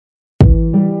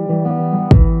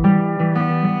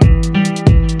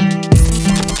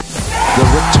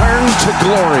to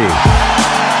glory.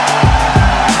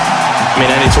 I mean,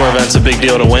 any tour event's a big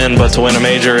deal to win, but to win a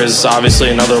major is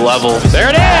obviously another level. There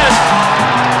it is!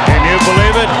 Can you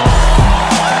believe it?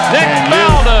 Nick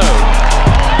Faldo!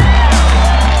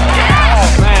 Oh,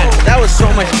 man, that was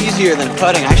so much easier than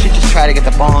putting. I should just try to get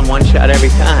the ball in one shot every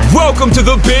time. Welcome to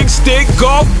the Big Stick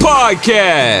Golf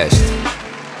Podcast.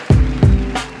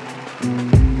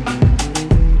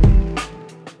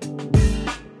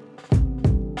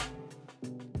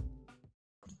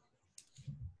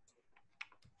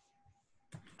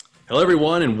 Hello,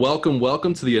 everyone, and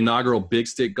welcome to the inaugural Big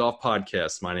Stick Golf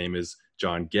Podcast. My name is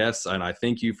John Guess, and I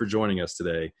thank you for joining us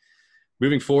today.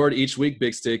 Moving forward, each week,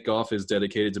 Big Stick Golf is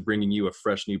dedicated to bringing you a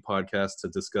fresh new podcast to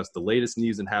discuss the latest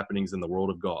news and happenings in the world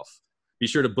of golf. Be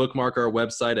sure to bookmark our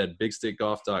website at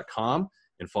bigstickgolf.com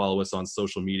and follow us on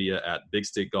social media at Big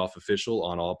Stick Golf Official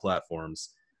on all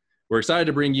platforms. We're excited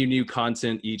to bring you new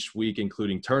content each week,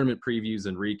 including tournament previews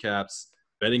and recaps,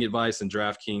 betting advice and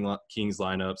DraftKings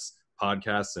lineups,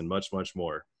 podcasts, and much, much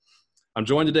more. I'm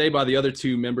joined today by the other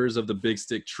two members of the Big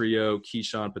Stick Trio,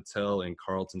 Keyshawn Patel and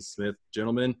Carlton Smith.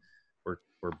 Gentlemen,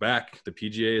 we're back. The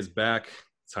PGA is back.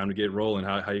 It's time to get rolling.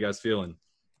 How you guys feeling?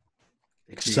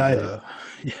 Excited.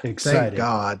 Excited. Thank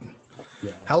God.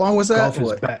 Yeah. How long was that? Golf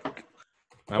is back.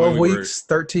 12 weeks,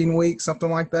 13 weeks,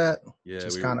 something like that? Yeah,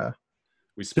 just kind of.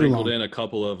 We sprinkled in a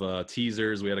couple of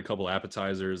teasers. We had a couple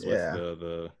appetizers with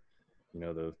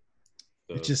the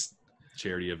just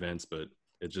charity events, but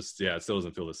it still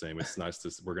doesn't feel the same. It's nice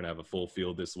we're gonna have a full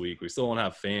field this week. We still won't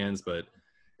have fans, but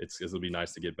it'll be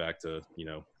nice to get back to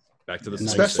the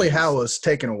especially how it was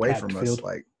taken away from us,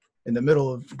 like in the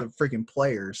middle of the freaking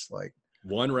players, like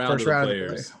one round of the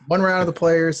players. One round of the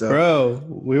players, bro.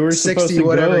 We were 60 supposed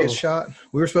whatever to gets shot.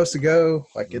 We were supposed to go.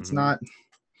 Like it's not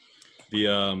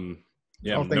the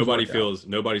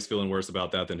nobody's feeling worse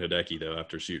about that than Hideki though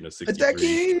after shooting a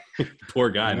 63. Poor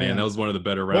guy, man. That was one of the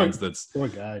better rounds poor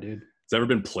guy, dude. It's ever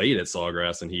been played at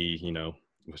Sawgrass, and he,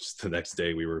 which the next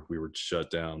day we were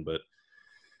shut down. But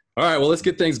all right, well, let's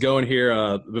get things going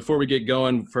here. Before we get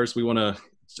going, first we want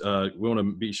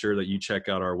to be sure that you check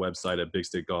out our website at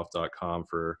bigstickgolf.com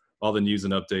for all the news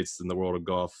and updates in the world of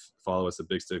golf. Follow us at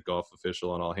Big Stick Golf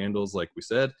Official on all handles, like we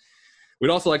said. We'd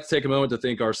also like to take a moment to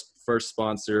thank our first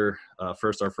sponsor, our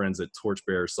friends at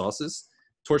Torchbearer Sauces.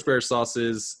 Torchbearer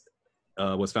Sauces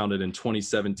was founded in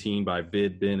 2017 by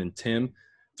Vid, Ben, and Tim,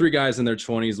 three guys in their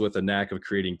 20s with a knack of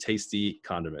creating tasty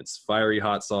condiments, fiery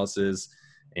hot sauces,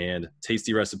 and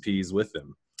tasty recipes with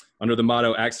them. Under the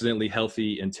motto, accidentally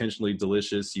healthy, intentionally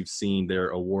delicious, you've seen their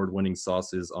award-winning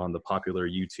sauces on the popular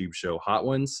YouTube show Hot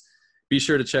Ones. Be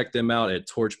sure to check them out at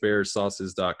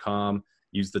torchbearersauces.com.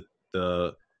 Use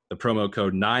the promo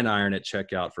code 9iron at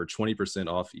checkout for 20%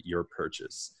 off your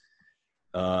purchase.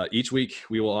 Each week,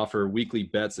 we will offer weekly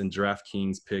bets and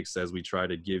DraftKings picks as we try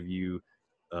to give you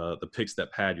the picks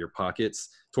that pad your pockets.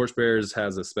 Torchbearers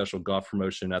has a special golf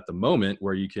promotion at the moment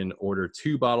where you can order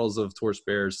 2 bottles of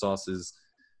Torchbearers sauces,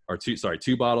 or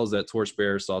two bottles at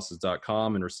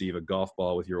torchbearersauces.com and receive a golf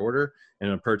ball with your order.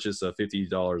 And a purchase of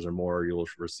 $50 or more, you'll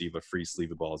receive a free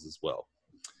sleeve of balls as well.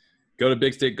 Go to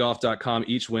bigstickgolf.com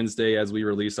each Wednesday as we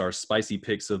release our spicy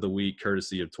picks of the week,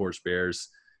 courtesy of Torchbearers.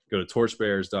 Go to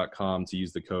torchbearers.com to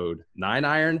use the code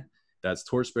 9iron. That's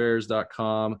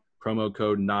torchbearers.com, promo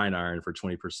code 9iron for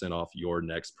 20% off your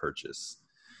next purchase.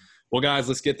 Well, guys,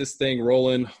 let's get this thing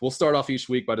rolling. We'll start off each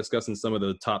week by discussing some of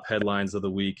the top headlines of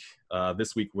the week.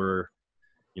 This week,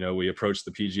 we approached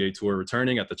the PGA Tour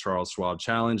returning at the Charles Schwab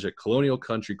Challenge at Colonial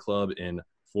Country Club in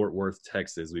Fort Worth,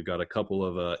 Texas. We've got a couple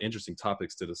of interesting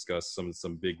topics to discuss,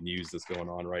 some big news that's going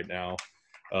on right now.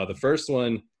 The first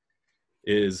one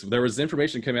is there was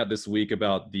information coming out this week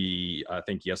about I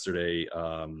think yesterday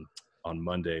on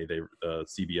Monday,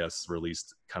 CBS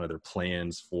released kind of their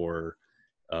plans for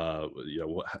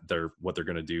what they're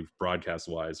going to do broadcast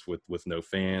wise with no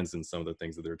fans and some of the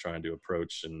things that they're trying to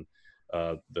approach. And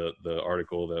the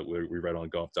article that we read on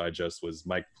Golf Digest was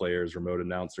mic players, remote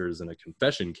announcers, and a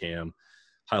confession cam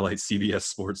highlights CBS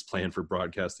Sports plan for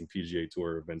broadcasting PGA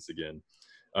Tour events again.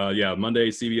 Monday,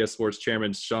 CBS Sports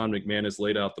Chairman Sean McManus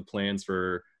laid out the plans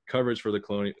for coverage for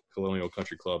the Colonial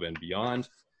Country Club and beyond.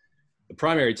 The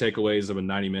primary takeaways of a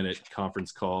 90-minute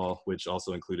conference call, which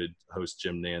also included host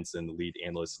Jim Nantz and lead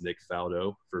analyst Nick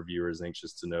Faldo, for viewers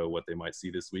anxious to know what they might see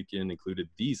this weekend, included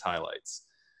these highlights.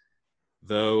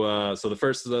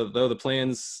 The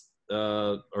plans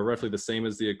are roughly the same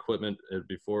as the equipment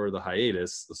before the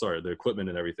hiatus. The equipment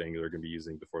and everything they're going to be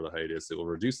using before the hiatus. It will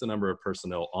reduce the number of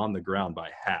personnel on the ground by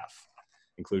half,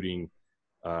 including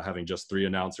having just 3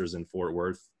 announcers in Fort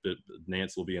Worth.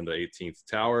 Nance will be in the 18th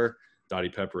tower. Dottie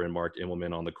Pepper and Mark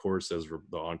Immelman on the course as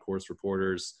the on-course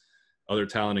reporters. Other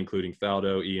talent, including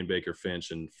Faldo, Ian Baker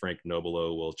Finch, and Frank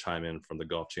Nobilo, will chime in from the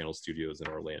Golf Channel studios in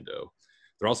Orlando.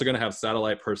 They're also going to have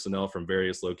satellite personnel from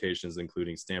various locations,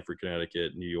 including Stamford,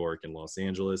 Connecticut, New York, and Los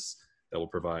Angeles, that will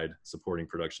provide supporting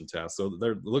production tasks. So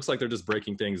it looks like they're just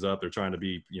breaking things up. They're trying to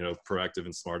be, proactive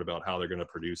and smart about how they're going to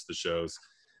produce the shows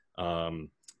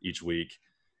each week.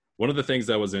 One of the things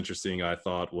that was interesting, I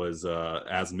thought, was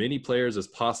as many players as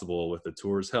possible, with the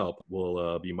tour's help,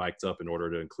 will be mic'd up in order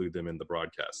to include them in the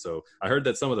broadcast. So I heard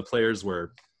that some of the players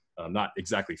were not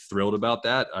exactly thrilled about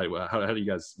that. How do you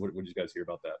guys? What did you guys hear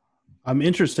about that? I'm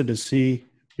interested to see,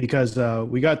 because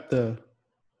we got the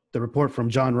report from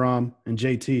John Rahm and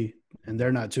JT, and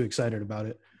they're not too excited about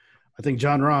it. I think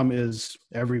John Rahm is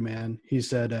everyman. He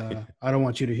said, I don't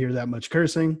want you to hear that much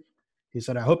cursing. He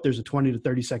said, I hope there's a 20 to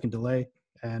 30 second delay.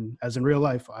 And as in real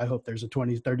life, I hope there's a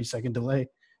 20, 30 second delay,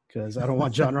 because I don't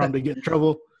want John Rahm to get in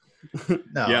trouble.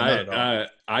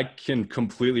 I can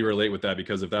completely relate with that,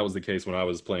 because if that was the case when I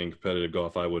was playing competitive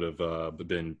golf, I would have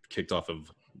been kicked off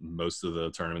of most of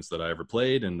the tournaments that I ever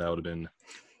played, and that would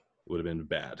have been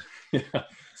bad.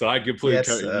 So I completely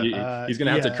he's going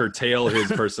to have to curtail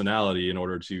his personality in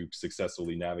order to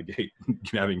successfully navigate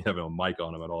having a mic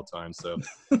on him at all times. So,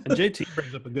 and JT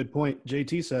brings up a good point.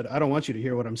 JT said, I don't want you to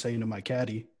hear what I'm saying to my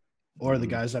caddy or the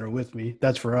guys that are with me.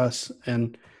 That's for us.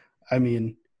 And I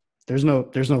mean, there's no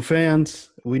fans.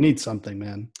 We need something,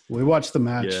 man. We watched the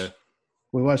match. Yeah.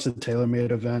 We watched the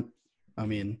TaylorMade event. I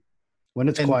mean, when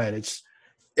it's quiet,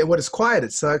 when it's quiet,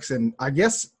 it sucks. And I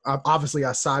guess obviously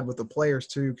I side with the players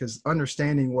too, because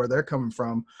understanding where they're coming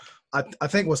from, I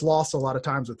think what's lost a lot of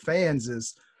times with fans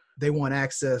is they want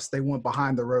access, they want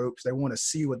behind the ropes, they want to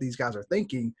see what these guys are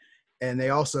thinking, and they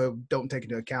also don't take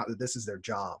into account that this is their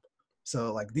job.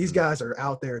 So like these guys are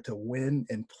out there to win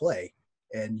and play,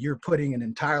 and you're putting an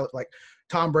entire, like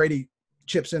Tom Brady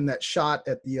chips in that shot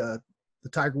at the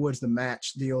Tiger Woods the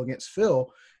match deal against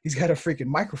Phil. He's got a freaking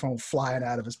microphone flying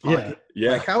out of his pocket.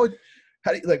 Yeah. Like how do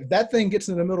you, like that thing gets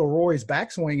in the middle of Rory's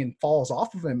backswing and falls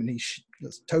off of him, and he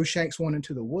toe shanks one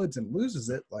into the woods and loses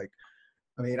it. Like,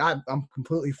 I mean, I'm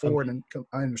completely for it, and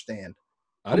I understand.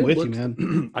 I'm with you,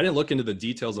 man. I didn't look into the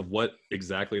details of what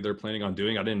exactly they're planning on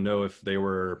doing. I didn't know if they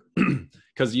were,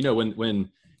 because when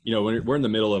we're in the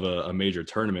middle of a major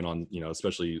tournament on,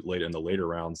 especially late in the later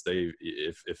rounds,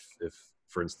 if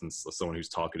for instance, someone who's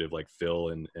talkative like Phil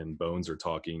and Bones are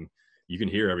talking, you can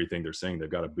hear everything they're saying. They've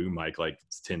got a boom mic like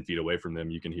 10 feet away from them.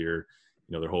 You can hear,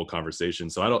 their whole conversation.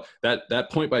 So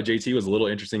that point by JT was a little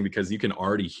interesting, because you can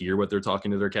already hear what they're talking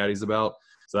to their caddies about.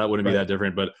 So that wouldn't be that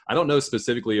different. But I don't know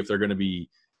specifically if they're going to be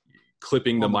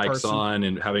clipping the mics on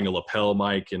and having a lapel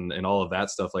mic and all of that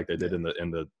stuff like they did in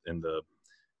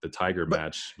the Tiger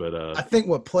match. But I think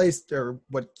what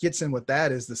gets in with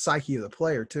that is the psyche of the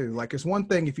player too. Like, it's one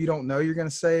thing if you don't know you're going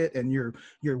to say it and you're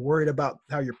worried about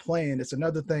how you're playing. It's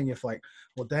another thing if, like,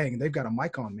 well, dang, they've got a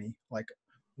mic on me. Like,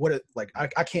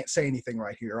 I can't say anything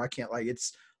right here. I can't, like,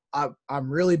 I'm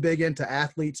really big into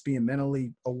athletes being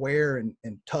mentally aware and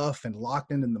tough and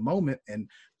locked in the moment. And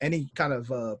any kind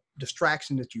of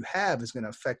distraction that you have is going to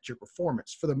affect your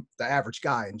performance for the average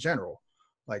guy in general.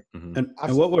 Like, and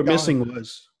what we're missing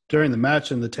was during the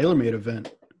match and the TaylorMade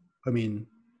event. I mean,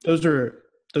 those are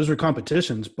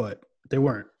competitions, but they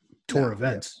weren't tour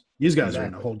events. Yeah. These guys are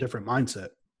in a whole different mindset.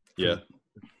 Yeah,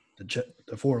 the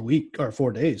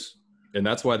 4 days. And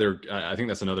that's why I think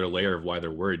that's another layer of why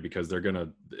they're worried, because they're going to,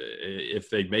 if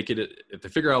they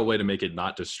figure out a way to make it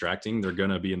not distracting, they're going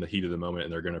to be in the heat of the moment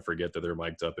and they're going to forget that they're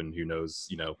mic'd up, and who knows,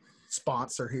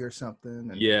 sponsor here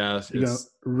something. And,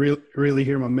 really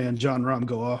hear my man John Rahm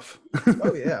go off.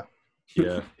 Oh yeah.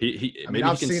 Yeah.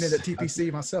 I've seen it at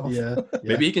TPC myself. Yeah.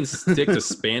 Maybe he can stick to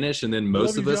Spanish, and then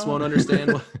most of us won't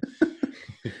understand.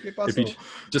 If he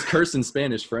just curse in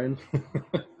Spanish, friend.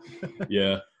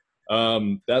 Yeah.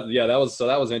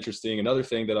 That was interesting. Another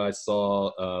thing that I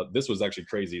saw, this was actually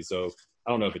crazy. So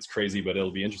I don't know if it's crazy, but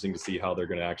it'll be interesting to see how they're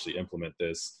going to actually implement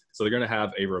this. So they're going to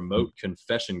have a remote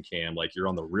confession cam, like you're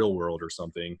on the real world or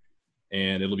something,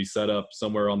 and it'll be set up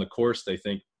somewhere on the course. They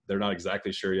think, they're not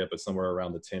exactly sure yet, but somewhere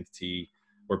around the 10th tee,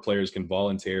 where players can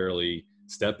voluntarily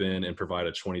step in and provide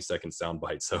a 20-second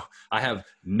soundbite. So I have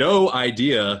no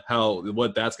idea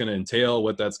what that's going to entail,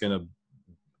 what that's going to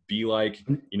be like.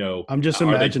 I'm just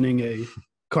imagining a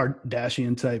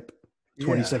Kardashian type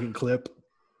 20-second clip.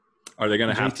 Are they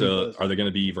going to are they going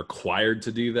to be required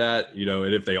to do that?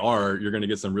 And if they are, you're going to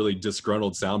get some really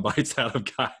disgruntled sound bites out of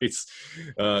guys.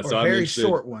 So very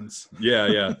short ones.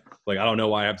 Yeah. Like, I don't know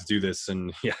why I have to do this.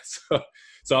 And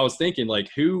so I was thinking, like,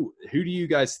 who do you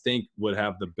guys think would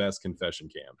have the best confession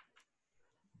cam?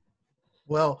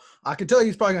 Well, I can tell you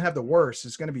he's probably gonna have the worst.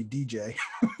 It's gonna be DJ.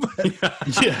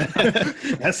 Yeah,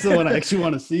 that's the one I actually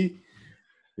want to see.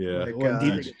 Yeah. Like, When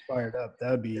DJ gets fired up,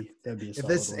 that'd be a if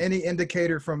solid it's one. any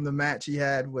indicator from the match he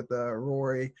had with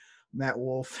Rory, Matt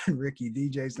Wolf, and Ricky,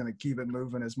 DJ's gonna keep it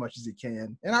moving as much as he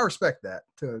can, and I respect that.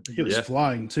 He was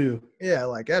flying too. Yeah,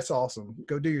 like that's awesome.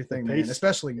 Go do your thing, man. pace.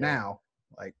 Especially now,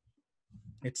 like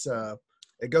it's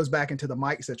it goes back into the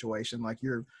Mike situation. Like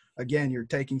you're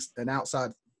taking an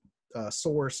outside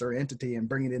source or entity and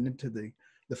bringing it into the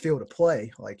field of play.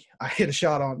 Like I hit a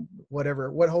shot on what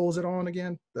hole is it on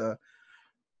again? The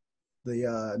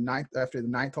ninth, after the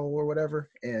ninth hole or whatever,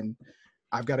 and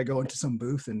I've got to go into some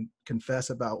booth and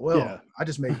confess about, I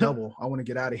just made double. I want to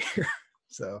get out of here.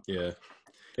 So yeah,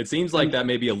 it seems like that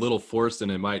may be a little forced,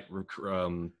 and it might,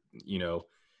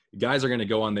 guys are going to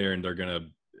go on there and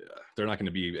they're not going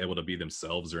to be able to be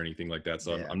themselves or anything like that.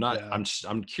 So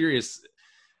I'm curious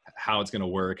how it's going to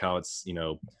work, how it's,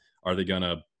 are they going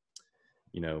to,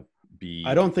 be.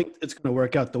 I don't think it's going to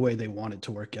work out the way they want it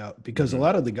to work out, because a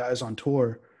lot of the guys on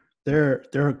tour, they're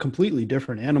completely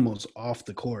different animals off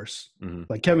the course. Mm-hmm.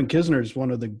 Like Kevin Kisner is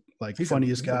one of the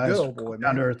funniest guys,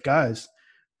 down to earth guys.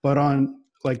 But on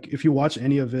if you watch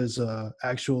any of his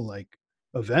actual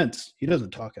events, he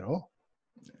doesn't talk at all.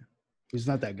 He's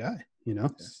not that guy,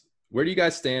 Where do you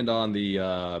guys stand on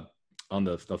the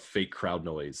fake crowd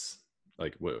noise?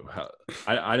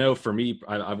 I know for me,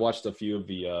 I've watched a few of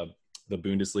the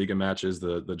Bundesliga matches,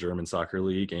 the German soccer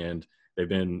league, and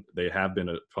they have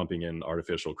been pumping in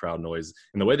artificial crowd noise.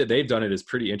 And the way that they've done it is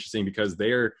pretty interesting, because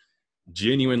they're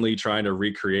genuinely trying to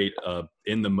recreate a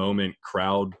in the moment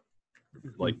crowd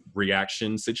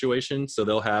reaction situation. So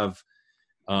they'll have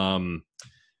the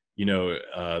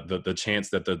chants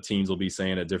that the teams will be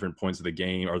saying at different points of the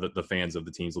game, or that the fans of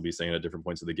the teams will be saying at different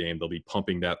points of the game. They'll be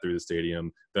pumping that through the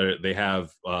stadium. They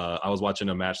have I was watching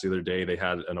a match the other day. They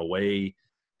had an away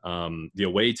the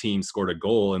away team scored a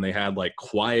goal, and they had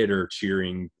quieter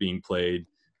cheering being played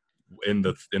in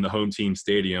the home team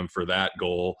stadium for that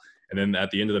goal. And then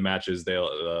at the end of the matches,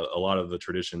 a lot of the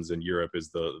traditions in Europe is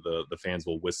the fans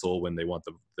will whistle when they want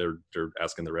they're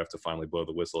asking the ref to finally blow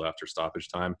the whistle after stoppage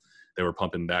time. They were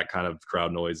pumping that kind of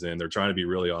crowd noise in. They're trying to be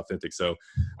really authentic. So,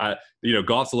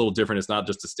 golf's a little different. It's not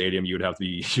just a stadium. You would have to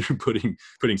be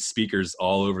putting speakers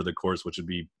all over the course, which would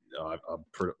be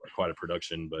quite a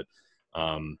production. But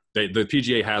the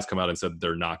PGA has come out and said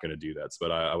they're not going to do that.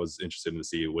 But I was interested to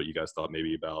see what you guys thought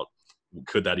maybe about,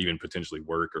 could that even potentially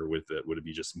work, or would it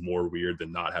be just more weird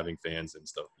than not having fans and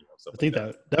stuff? Stuff I think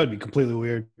that would be completely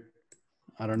weird.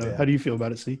 I don't know. Yeah. How do you feel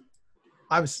about it, C?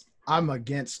 I'm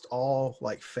against all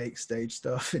fake stage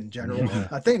stuff in general. Yeah.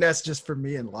 I think that's just for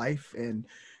me in life. And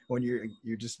when you're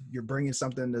bringing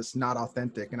something that's not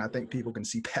authentic, and I think people can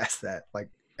see past that.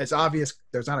 It's obvious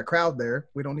there's not a crowd there.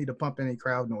 We don't need to pump any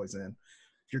crowd noise in.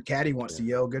 If your caddy wants to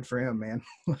yell, good for him, man.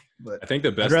 But I think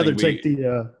the best. I'd rather take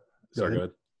the. Sorry, go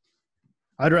ahead.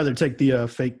 I'd rather take the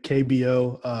fake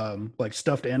KBO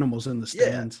stuffed animals in the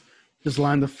stands. Yeah. Just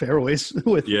line the fairways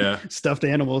with stuffed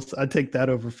animals. I'd take that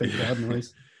over fake crowd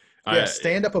noise.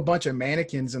 Stand up a bunch of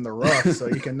mannequins in the rough so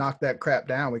you can knock that crap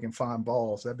down. We can find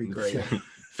balls. That'd be great.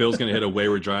 Phil's going to hit a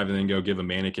wayward drive and then go give a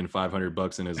mannequin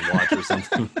 $500 in his watch or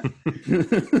something.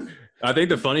 I think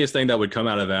the funniest thing that would come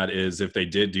out of that is if they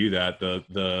did do that,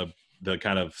 the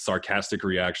kind of sarcastic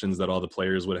reactions that all the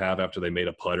players would have after they made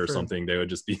a putt or something, they would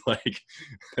just be it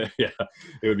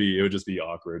would just be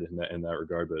awkward in that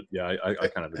regard. But yeah, I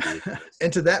kind of agree with that.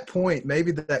 And to that point,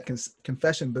 maybe that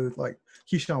confession booth, like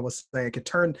Keyshawn was saying,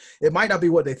 it might not be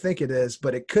what they think it is,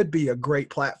 but it could be a great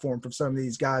platform for some of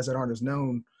these guys that aren't as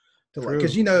known to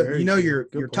because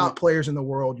your top players in the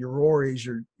world, your Rorys,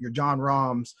 your John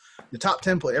Rahms, the top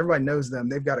 10 players, everybody knows them.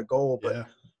 They've got a goal, but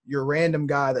your random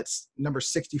guy that's number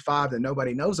 65 that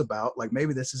nobody knows about,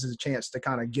 maybe this is his chance to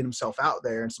kind of get himself out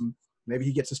there, and maybe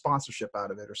he gets a sponsorship out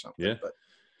of it or something. Yeah. But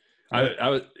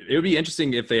it would be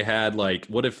interesting if they had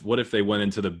what if they went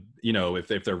into the,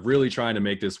 if they're really trying to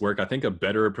make this work. I think a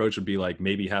better approach would be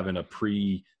maybe having a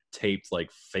pre-taped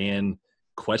fan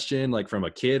question from a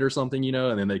kid or something,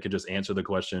 and then they could just answer the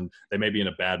question. They may be in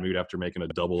a bad mood after making a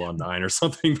double on 9 or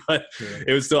something, but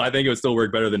I think it would still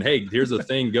work better than, hey, here's a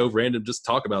thing, go random, just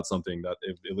talk about something that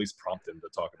at least prompt them to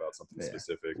talk about something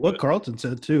specific. What Carlton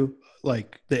said too, the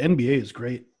NBA is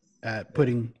great at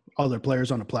putting all their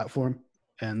players on a platform,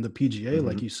 and the PGA,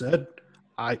 like you said,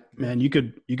 you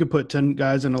could put 10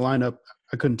 guys in a lineup.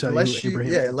 I couldn't tell unless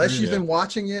you've been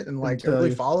watching it and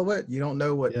really follow it, you don't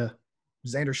know what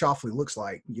Xander Schauffele looks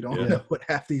like. You don't know what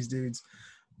half these dudes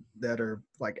that are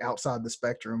outside the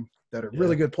spectrum that are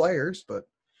really good players, but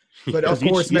But of Because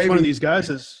course, each maybe one of these guys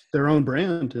is their own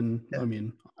brand, and I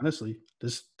mean, honestly,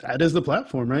 that is the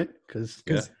platform, right? Because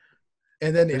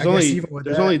and then there's I guess only even with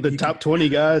there's that, only the you top 20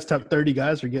 guys, top 30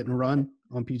 guys are getting run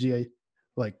on PGA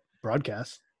like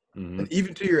broadcasts. Mhm. and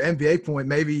even to your NBA point,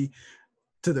 maybe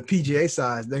to the PGA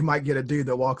side, they might get a dude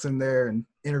that walks in there and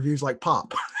interviews like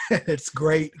Pop. It's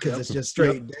great because it's just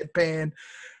straight deadpan.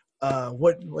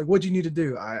 What'd you need to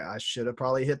do? I should have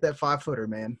probably hit that 5-footer,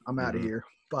 man. I'm out of here.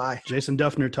 Bye. Jason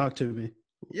Duffner, talk to me.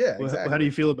 Yeah, exactly. How do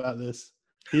you feel about this?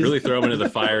 Really throw him into the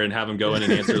fire and have him go in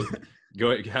and answer.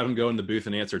 Have him go in the booth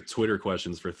and answer Twitter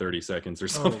questions for 30 seconds or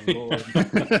something. Oh, Lord.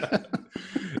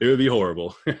 It would be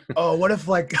horrible. Oh, what if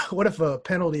a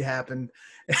penalty happened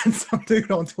and some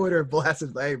dude on Twitter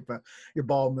blasted, "Hey, your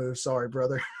ball moved. Sorry,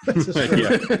 brother." That's just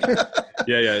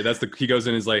yeah. He goes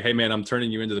in and is like, "Hey, man, I'm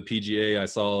turning you into the PGA. I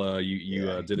saw you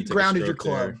didn't take grounded a your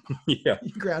stroke club. there." Yeah,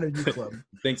 You grounded your club.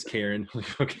 thanks, Karen.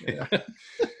 Okay.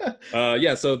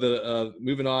 Yeah. So the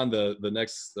moving on, the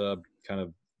next kind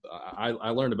of.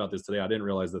 I learned about this today. I didn't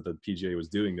realize that the PGA was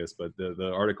doing this, but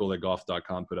the article that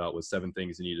golf.com put out was 7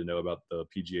 things you need to know about the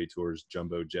PGA Tour's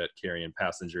jumbo jet carrying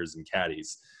passengers and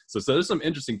caddies. So there's some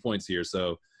interesting points here.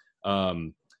 So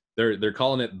they're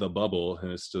calling it the bubble,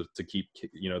 and it's to keep,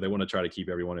 they want to try to keep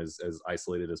everyone as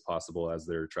isolated as possible as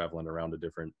they're traveling around to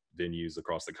different venues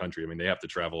across the country. I mean, they have to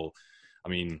travel. I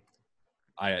mean,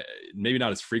 maybe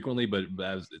not as frequently, but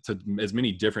to as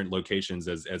many different locations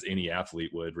as any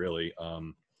athlete would really.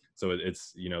 So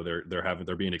it's,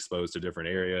 they're being exposed to different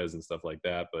areas and stuff like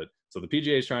that. But so the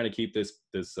PGA is trying to keep this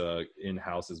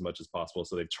in-house as much as possible.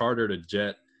 So they've chartered a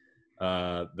jet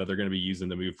that they're going to be using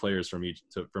to move players from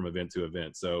event to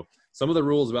event. So some of the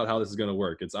rules about how this is going to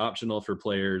work: it's optional for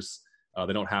players.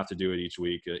 They don't have to do it each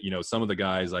week. Some of the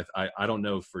guys, I don't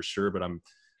know for sure, but I'm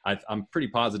pretty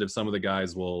positive some of the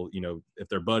guys will, if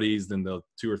they're buddies, then the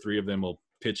 2 or 3 of them will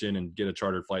pitch in and get a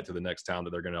chartered flight to the next town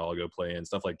that they're going to all go play in.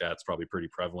 Stuff like that's probably pretty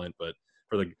prevalent. But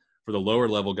for the lower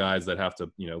level guys that have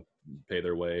to, pay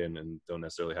their way and don't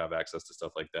necessarily have access to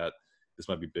stuff like that, this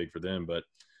might be big for them. But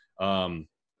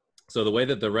so the way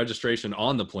that the registration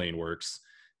on the plane works,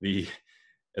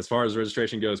 as far as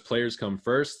registration goes, players come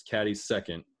first, caddies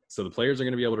second. So the players are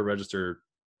going to be able to register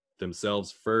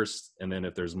themselves first, and then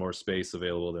if there's more space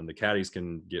available, then the caddies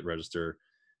can get register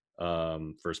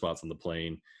for spots on the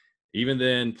plane. Even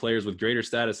then, players with greater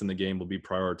status in the game will be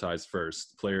prioritized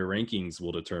first. Player rankings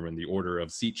will determine the order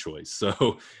of seat choice.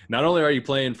 So not only are you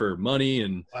playing for money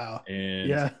and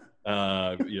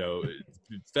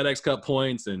FedEx Cup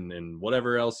points and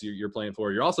whatever else you're playing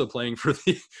for, you're also playing for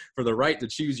the right to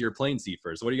choose your plane seat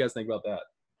first. What do you guys think about that?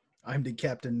 I'm the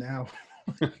captain now.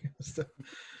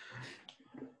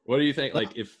 What do you think?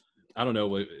 Like, if I don't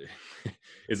know,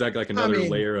 is that like another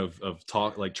layer of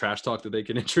talk, like trash talk that they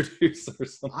can introduce or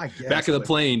something? I guess, back of the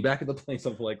plane,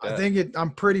 something like that. I think I'm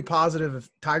pretty positive if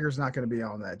Tiger's not going to be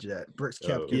on that jet, Brooks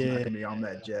Koepka is not going to be on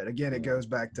that jet. Again, it goes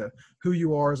back to who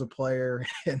you are as a player,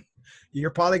 and you're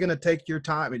probably going to take your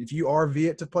time. And if you RV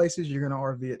it to places, you're going to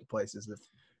RV it to places. If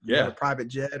you have a private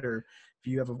jet or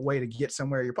if you have a way to get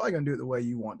somewhere, you're probably going to do it the way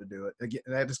you want to do it. Again,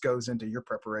 that just goes into your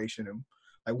preparation and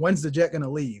like, when's the jet going to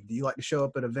leave? Do you like to show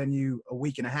up at a venue a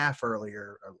week and a half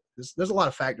earlier? There's a lot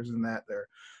of factors in that there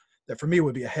that for me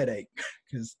would be a headache,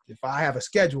 because if I have a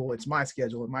schedule, it's my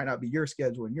schedule. It might not be your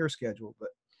schedule and your schedule, but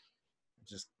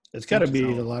it's got to be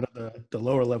a lot of the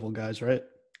lower level guys, right?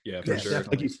 Yeah, for sure.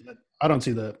 Like you said, I don't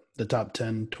see the top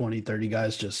 10, 20, 30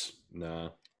 guys just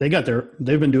no. They've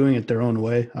been doing it their own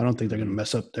way. I don't think they're going to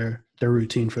mess up their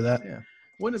routine for that. Yeah.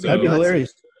 Wouldn't it That'd be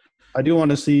hilarious. I do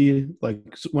want to see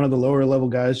like one of the lower level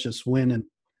guys just win and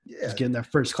just get in that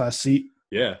first class seat.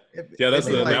 Yeah. Yeah.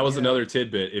 That was another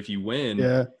tidbit. If you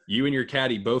win, you and your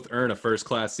caddy both earn a first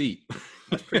class seat.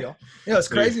 That's pretty awesome. It's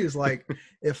crazy. It's like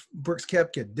if Brooks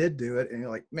Koepka did do it and you're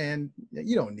like, man,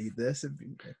 you don't need this. It'd be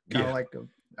kind of like,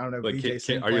 I don't know. Like,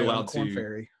 BJ are you allowed to,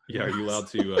 Ferry. Yeah. Are you allowed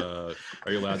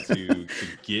to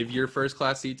give your first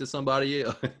class seat to somebody?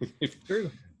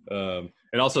 True.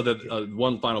 And also that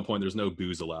one final point, there's no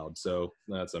booze allowed. So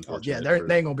that's unfortunate.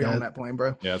 They ain't going to be on that plane,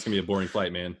 bro. Yeah. It's going to be a boring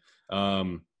flight, man.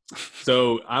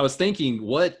 So I was thinking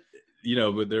but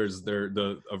there's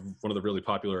one of the really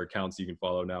popular accounts you can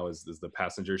follow now is the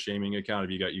passenger shaming account.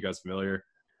 Have you guys familiar?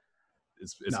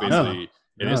 It's basically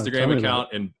an Instagram account,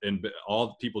 and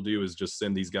all people do is just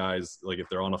send these guys, like if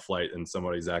they're on a flight and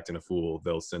somebody's acting a fool,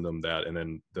 they'll send them that, and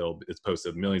then it's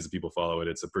posted. Millions of people follow it.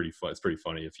 It's pretty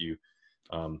funny if you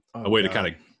a way to kind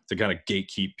of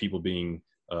gatekeep people being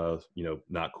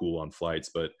not cool on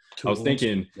flights. But I was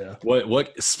thinking,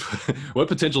 what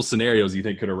potential scenarios do you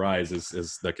think could arise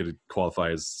as that could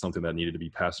qualify as something that needed to be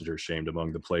passenger shamed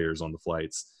among the players on the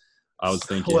flights? I was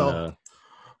thinking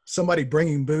somebody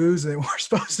bringing booze and they weren't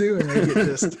supposed to, and they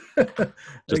get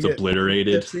just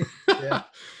obliterated. Yeah.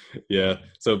 Yeah.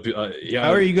 So yeah.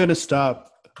 How are you going to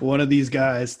stop one of these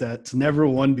guys that's never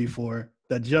won before,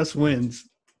 that just wins,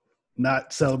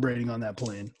 not celebrating on that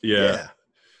plane? Yeah.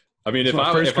 I mean, It's if my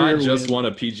I first career just win. won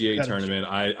a PGA tournament,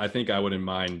 I think I wouldn't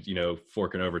mind,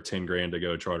 forking over $10,000 to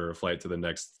go charter a flight to the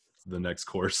next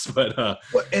course. But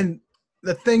and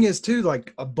the thing is too,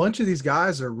 like a bunch of these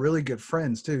guys are really good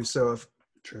friends too. So if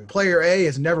player A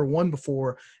has never won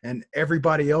before and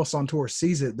everybody else on tour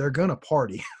sees it, they're gonna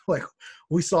party. Like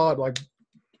we saw it like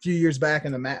a few years back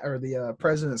in the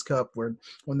President's Cup, where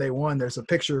when they won, there's a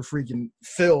picture of freaking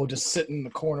Phil just sitting in the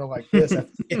corner like this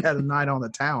after he had a night on the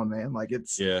town, man. Like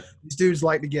these dudes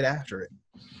like to get after it.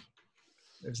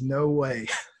 There's no way.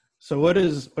 So what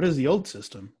is the old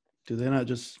system? Do they not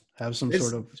just have some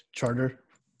sort of charter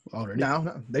already?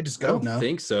 No, they just go. I don't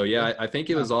think so. Yeah, I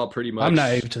think it was all pretty much. I'm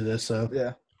naive to this, so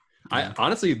yeah. I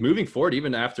honestly, moving forward,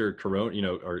 even after Corona,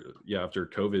 after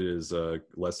COVID is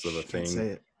less of a thing. Say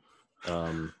it.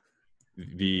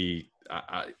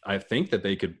 I think that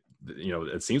they could,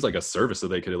 it seems like a service that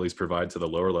they could at least provide to the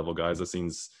lower level guys. That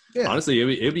seems honestly,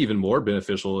 it'd be even more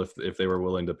beneficial if they were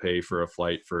willing to pay for a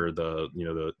flight for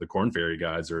the Corn Ferry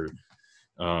guys, or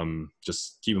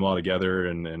just keep them all together,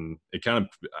 and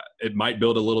it might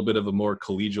build a little bit of a more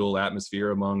collegial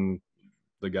atmosphere among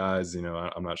the guys.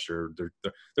 I'm not sure.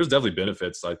 There's definitely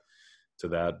benefits to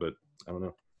that, but I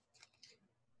don't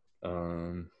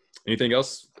know. Anything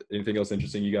else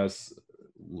interesting you guys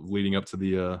leading up to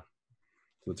the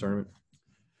tournament?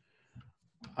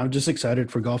 I'm just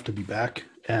excited for golf to be back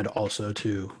and also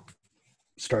to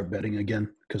start betting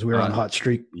again, because we're on a hot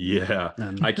streak. Yeah.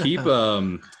 And I keep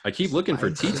looking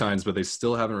for tee times, but they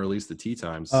still haven't released the tee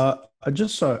times. I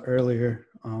just saw it earlier.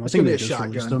 I think they just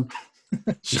released them.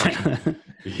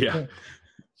 Yeah.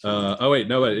 Oh wait,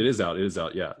 no, it is out. It is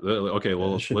out. Yeah. Okay.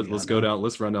 Well, let's go down.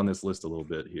 Let's run down this list a little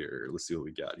bit here. Let's see what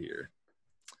we got here.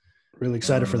 Really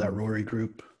excited for that Rory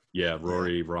group. Yeah,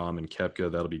 Rory, Rahm, and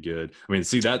Koepka. That'll be good. I mean,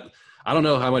 see that. I don't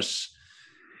know how much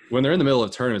when they're in the middle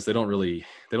of tournaments, they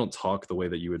don't talk the way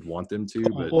that you would want them to.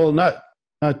 But well, not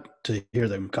to hear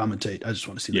them commentate. I just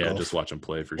want to see the golf. Just watch them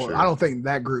play for sure. I don't think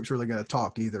that group's really going to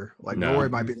talk either. Like No. Rory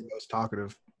might be the most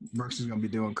talkative. Brooks is going to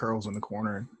be doing curls in the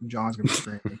corner. John's going to be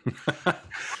screaming.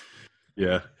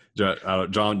 Yeah,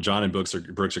 John and Brooks are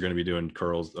going to be doing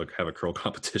curls. Have a curl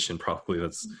competition probably.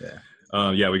 That's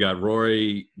we got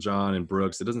Rory, John, and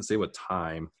Brooks. It doesn't say what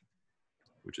time,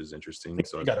 which is interesting.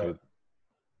 So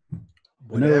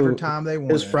whatever time they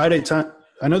want. It's Friday time.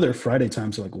 I know their Friday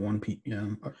times are like 1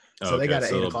 p.m. So they got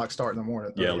an 8 o'clock start in the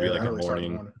morning. Yeah, it'll be like a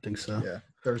morning. morning. I think so. Yeah,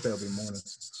 Thursday will be morning.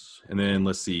 And then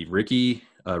let's see, Ricky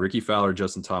Fowler,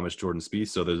 Justin Thomas, Jordan Spieth.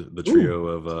 So the trio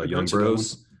of young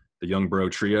bros, the young bro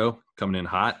trio coming in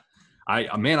hot.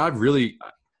 I'm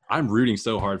rooting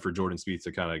so hard for Jordan Spieth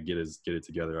to kind of get it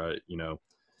together.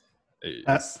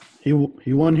 He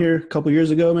won here a couple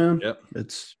years ago, man. Yep.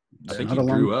 I think he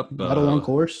grew up. Not a long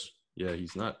course. Yeah,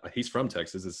 he's from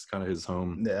Texas. It's kind of his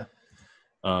home. Yeah.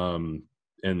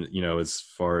 And as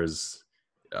far as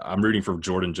I'm rooting for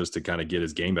Jordan just to kind of get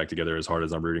his game back together as hard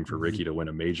as I'm rooting for Ricky to win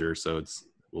a major. So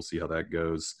we'll see how that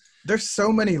goes. There's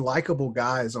so many likable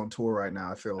guys on tour right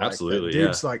now. I feel like absolutely,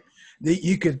 dudes like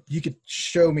you could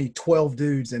show me 12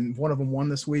 dudes and one of them won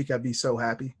this week. I'd be so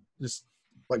happy. Just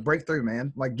like breakthrough,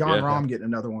 man. Like John Rahm getting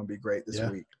another one would be great this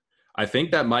week. I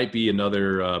think that might be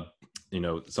another,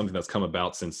 something that's come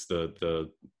about since the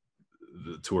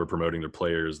tour promoting their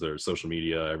players, their social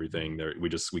media, everything.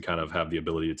 We kind of have the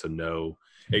ability to know.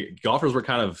 Golfers were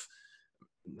kind of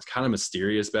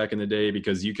mysterious back in the day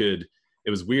because it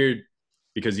was weird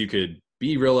because you could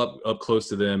be real up close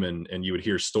to them and you would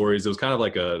hear stories. It was kind of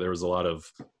like there was a lot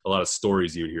of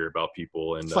stories you would hear about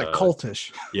people, and it's like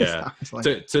cultish. Yeah.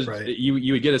 Right.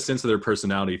 You would get a sense of their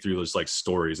personality through those like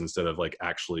stories instead of like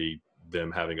actually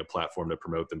them having a platform to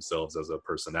promote themselves as a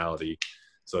personality.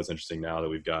 So it's interesting now that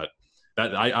we've got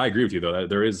that. I agree with you though. That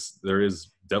there is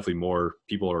definitely more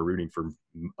people are rooting for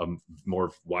a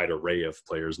more wide array of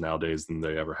players nowadays than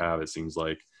they ever have. It seems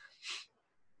like.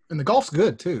 And the golf's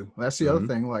good too. That's the other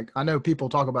thing. Like I know people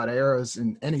talk about eras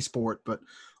in any sport, but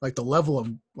like the level of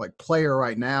like player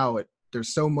right now,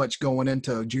 there's so much going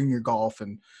into junior golf,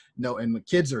 and and the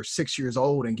kids are 6 years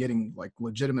old and getting like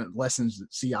legitimate lessons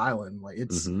at Sea Island. Like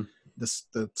it's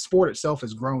the sport itself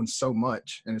has grown so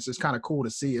much, and it's just kind of cool to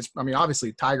see.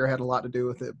 Obviously Tiger had a lot to do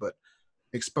with it, but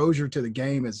exposure to the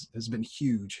game has been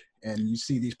huge. And you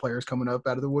see these players coming up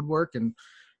out of the woodwork, and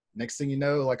next thing you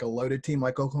know, like a loaded team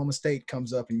like Oklahoma State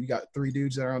comes up, and you got 3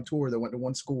 dudes that are on tour that went to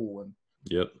one school. And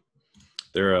yep,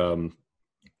 they're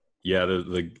Yeah,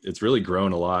 it's really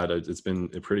grown a lot. It's been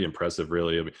pretty impressive,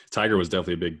 really. I mean, Tiger was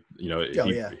definitely a big,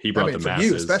 he brought the for masses,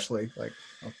 you especially. Like,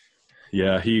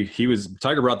 yeah,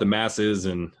 Tiger brought the masses,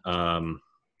 and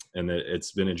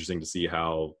it's been interesting to see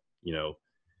how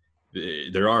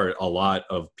there are a lot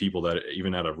of people that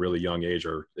even at a really young age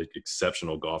are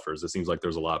exceptional golfers. It seems like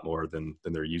there's a lot more than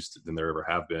there ever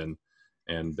have been,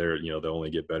 and they'll only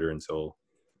get better until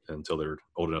they're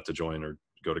old enough to join or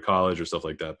go to college or stuff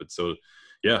like that. But so,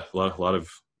 yeah, a lot of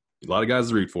guys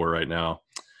to root for right now.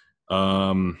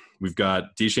 We've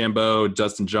got DeChambeau,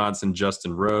 Dustin Johnson,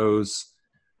 Justin Rose.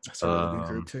 that's a really good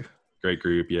group too. Great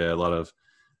group. Yeah, a lot of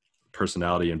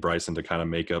personality in Bryson to kind of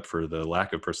make up for the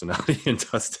lack of personality in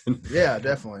Dustin. Yeah,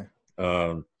 definitely.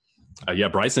 Yeah,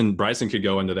 Bryson could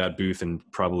go into that booth and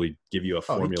probably give you a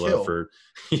formula for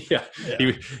He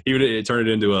would turn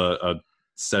it into a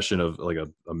session of like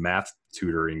a math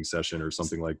tutoring session or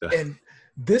something like that. And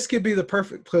this could be the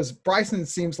perfect, because Bryson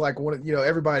seems like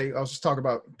everybody, I was just talking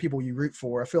about people you root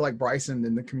for. I feel like Bryson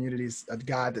in the community is a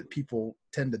guy that people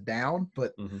tend to down,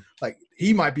 but like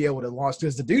he might be able to launch,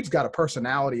 because the dude's got a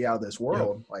personality out of this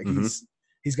world. Like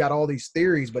he's got all these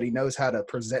theories, but he knows how to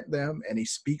present them, and he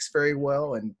speaks very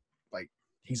well, and like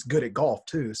he's good at golf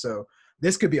too. So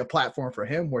this could be a platform for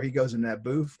him where he goes in that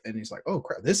booth and he's like, oh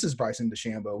crap, this is Bryson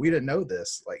DeChambeau. We didn't know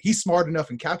this. Like he's smart enough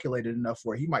and calculated enough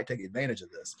where he might take advantage of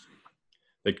this.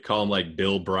 They could call him like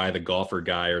Bill Bry, the golfer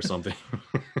guy or something.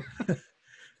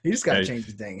 He just got to change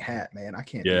his dang hat, man. I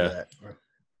can't do that.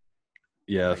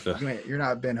 Yeah. Like, you're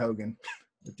not Ben Hogan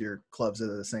with your clubs that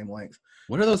are the same length.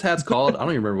 What are those hats called? I don't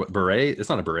even remember what beret. It's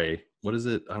not a beret. What is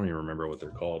it? I don't even remember what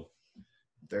they're called.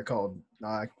 They're called,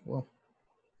 well,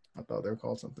 I thought they were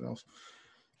called something else.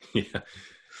 Yeah.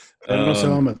 I don't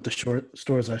sell them at the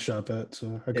stores I shop at,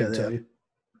 so I couldn't tell you.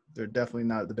 They're definitely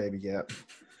not at the Baby Gap.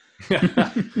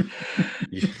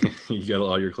 You got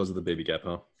all your clothes at the Baby Gap,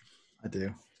 huh? I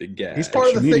do. Big guy. He's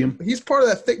part of he's part of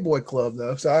that thick boy club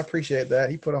though, so I appreciate that.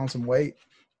 He put on some weight.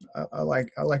 I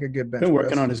like a good bench. Been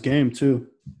working on his game too.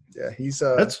 Yeah, he's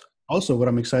that's also what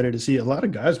I'm excited to see. A lot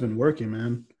of guys been working,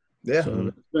 man. Yeah. So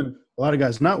there's been a lot of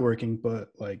guys not working, but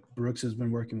like Brooks has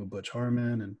been working with Butch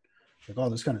Harmon and like all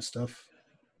this kind of stuff.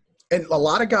 And a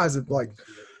lot of guys have, like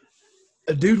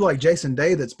a dude like Jason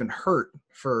Day that's been hurt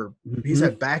for he's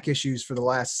had back issues for the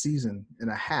last season and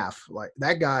a half. Like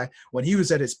that guy, when he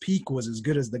was at his peak, was as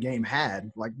good as the game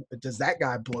had. Like, does that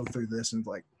guy blow through this? And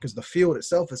like, because the field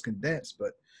itself is condensed,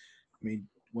 but I mean,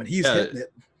 when he's hitting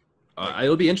it,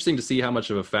 it'll be interesting to see how much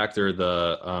of a factor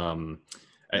the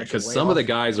because some of the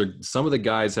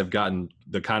guys have gotten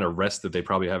the kind of rest that they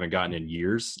probably haven't gotten in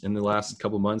years in the last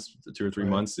couple months, 2 or 3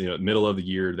 months. Middle of the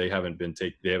year, they haven't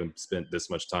spent this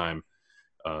much time.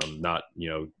 Not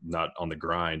on the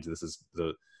grind.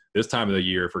 This time of the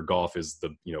year for golf is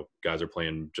guys are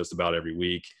playing just about every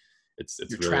week.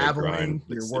 You're really traveling.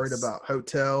 You're worried about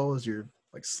hotels. You're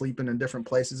like sleeping in different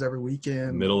places every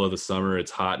weekend. Middle of the summer,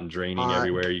 it's hot and draining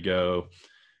everywhere you go.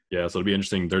 Yeah, so it'll be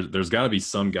interesting. There's got to be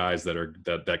some guys that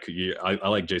could. I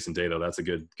like Jason Day though. That's a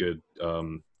good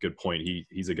point.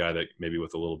 He's a guy that maybe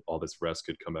with all this rest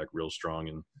could come back real strong,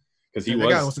 and because that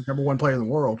guy was the number one player in the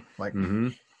world. Like.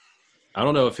 I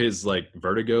don't know if his like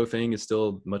vertigo thing is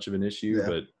still much of an issue,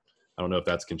 but I don't know if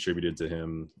that's contributed to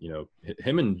him.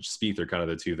 Him and Spieth are kind of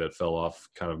the two that fell off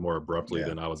kind of more abruptly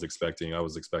than I was expecting. I mean,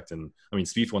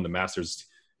 Spieth won the Masters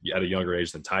at a younger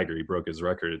age than Tiger. He broke his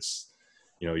record. It's,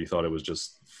 you thought it was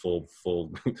just full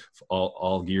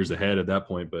all gears ahead at that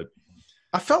point. But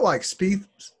I felt like Spieth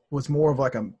was more of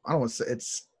like I don't want to say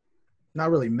it's not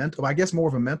really mental, but I guess more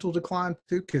of a mental decline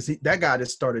too, because that guy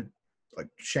just started like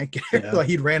shanking, like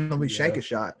he'd randomly shank a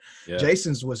shot. Yeah.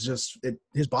 Jason's was just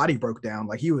his body broke down,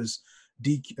 like he was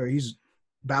he's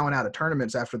bowing out of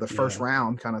tournaments after the first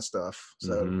round kind of stuff.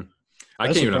 So I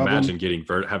can't even imagine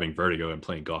having vertigo and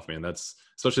playing golf, man. That's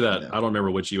especially that I don't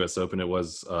remember which U.S. Open it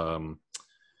was,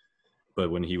 but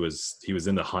when he was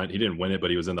in the hunt, he didn't win it, but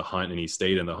he was in the hunt and he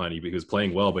stayed in the hunt. He was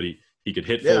playing well, but he could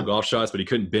hit full golf shots, but he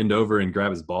couldn't bend over and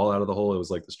grab his ball out of the hole. It was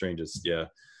like the strangest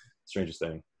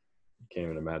thing. Can't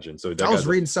even imagine. So I was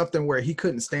reading something where he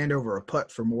couldn't stand over a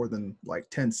putt for more than like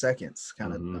 10 seconds.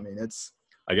 Kind of. I mean,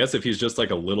 I guess if he's just like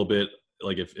a little bit,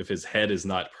 like if his head is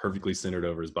not perfectly centered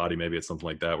over his body, maybe it's something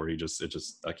like that where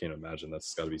I can't imagine.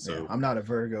 That's got to be so. Yeah, I'm not a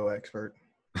vertigo expert.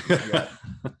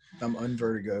 I'm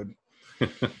unvertigoed.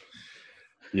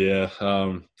 Yeah.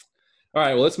 All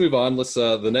right. Well, let's move on.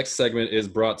 The next segment is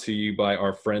brought to you by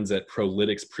our friends at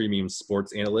Prolytics Premium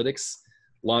Sports Analytics.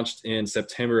 Launched in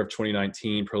September of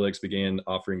 2019, Prolytics began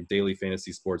offering daily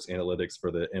fantasy sports analytics for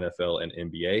the NFL and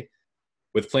NBA.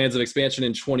 With plans of expansion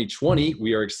in 2020,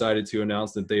 we are excited to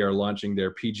announce that they are launching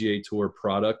their PGA Tour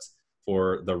product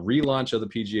for the relaunch of the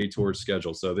PGA Tour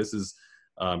schedule. So this is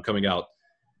coming out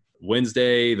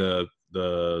Wednesday, the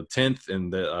 10th,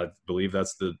 and I believe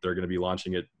they're going to be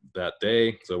launching it that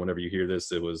day. So whenever you hear this,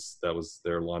 that was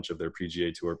their launch of their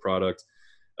PGA Tour product.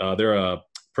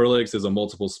 Prolytics is a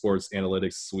multiple sports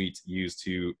analytics suite used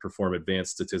to perform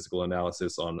advanced statistical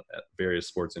analysis on various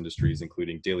sports industries,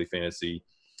 including daily fantasy,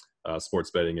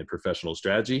 sports betting, and professional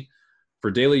strategy.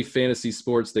 For daily fantasy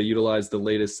sports, they utilize the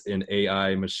latest in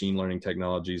AI machine learning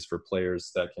technologies for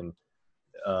players that can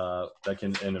an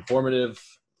informative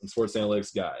sports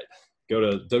analytics guide. Go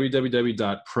to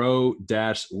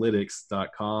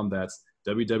www.pro-lytics.com. That's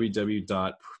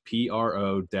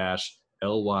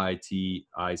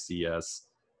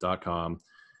www.pro-lytics.com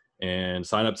and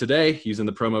sign up today using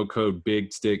the promo code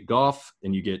Big Stick Golf,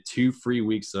 and you get 2 free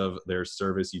weeks of their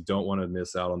service. You don't want to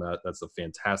miss out on that. That's a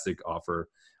fantastic offer.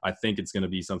 I think it's going to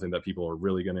be something that people are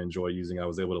really going to enjoy using. I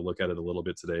was able to look at it a little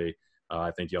bit today.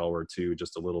 I think y'all were too,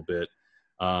 just a little bit.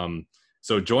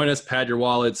 So join us, pad your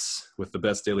wallets with the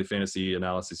best daily fantasy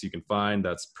analysis you can find.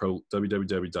 That's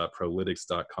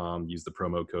www.prolytics.com. Use the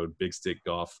promo code Big Stick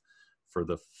Golf for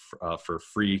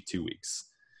free 2 weeks.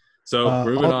 So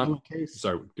moving on.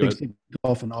 Sorry, go Big ahead. Stick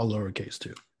Golf in all lowercase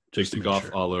too. Big Stick Golf,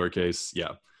 all lowercase.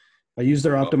 Yeah. I used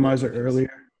their optimizer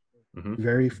earlier. Mm-hmm.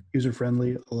 Very user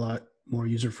friendly, a lot more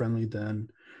user friendly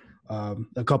than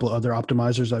a couple of other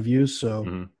optimizers I've used.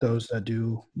 So those that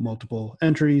do multiple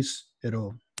entries,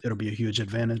 it'll be a huge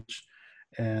advantage.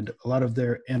 And a lot of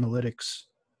their analytics,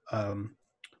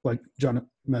 like John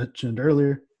mentioned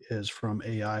earlier, is from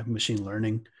AI, machine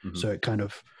learning. So it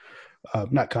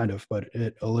but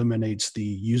it eliminates the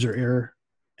user error.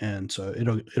 And so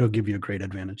it'll give you a great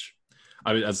advantage.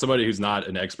 I mean, as somebody who's not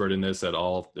an expert in this at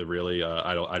all, it really,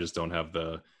 I just don't have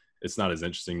it's not as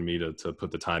interesting to me to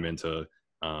put the time into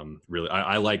really.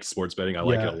 I like sports betting. I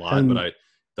like it a lot, but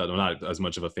I'm not as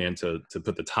much of a fan to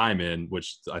put the time in,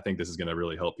 which I think this is going to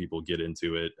really help people get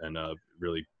into it and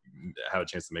really have a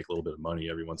chance to make a little bit of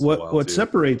money every once in a while. What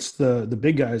separates the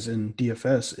big guys in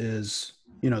DFS is,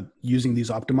 using these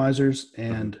optimizers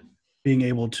and being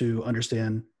able to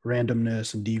understand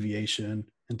randomness and deviation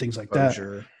and things like that.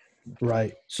 Sure.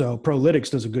 Right. So Prolytics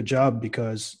does a good job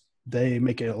because they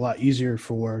make it a lot easier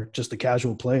for just the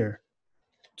casual player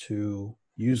to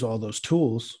use all those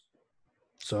tools.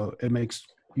 So it makes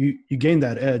you gain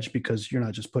that edge because you're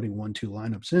not just putting 1-2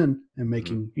 lineups in and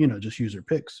making, just user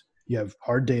picks. You have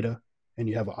hard data and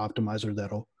you have an optimizer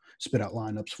that'll spit out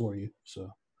lineups for you. So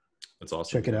that's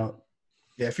awesome. Check it out.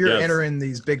 Yeah, if you're entering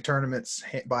these big tournaments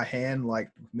by hand, like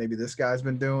maybe this guy's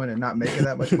been doing and not making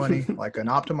that much money, like an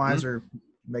optimizer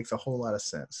makes a whole lot of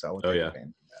sense. So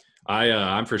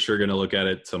I'm for sure going to look at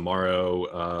it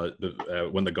tomorrow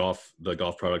when the golf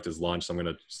product is launched. I'm going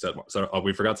to set. So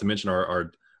we forgot to mention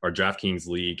our DraftKings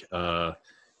league.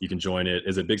 You can join it.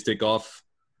 Is it Big Stick Golf?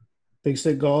 Big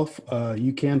Stick Golf.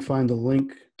 You can find the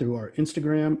link through our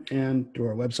Instagram and through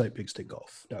our website,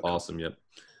 bigstickgolf.com. Awesome. Yep.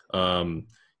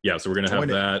 So we're going to have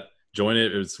that. Join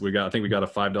it. I think we got a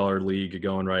 $5 league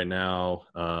going right now.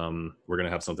 We're going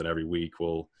to have something every week.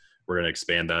 We're going to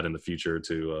expand that in the future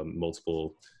to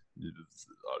multiple,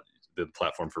 the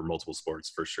platform for multiple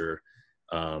sports for sure.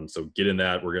 So get in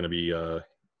that. We're going to be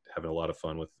having a lot of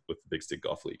fun with the Big Stick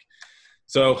Golf League.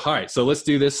 So, all right. So let's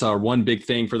do this. Our one big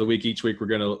thing for the week. Each week, we're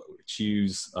going to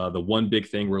choose the one big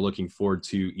thing we're looking forward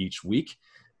to each week.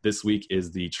 This week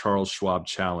is the Charles Schwab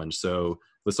Challenge. So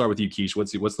let's start with you, Keish.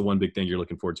 What's the one big thing you're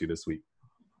looking forward to this week?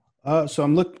 So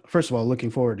I'm first of all looking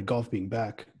forward to golf being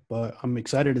back, but I'm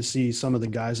excited to see some of the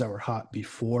guys that were hot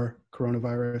before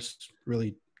coronavirus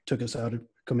really took us out of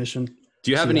commission. Do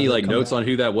you have any notes on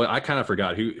who that was? I kind of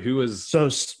forgot who was. So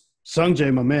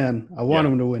Sungjae, my man, I want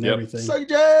him to win everything.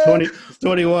 Sungjae!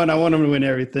 21, I want him to win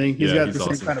everything. He's got the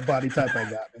awesome. same kind of body type I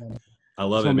got, man. I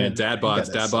love it, man. Dad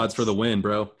bods for the win,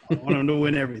 bro. I want him to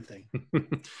win everything.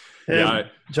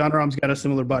 John Rahm's got a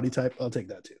similar body type. I'll take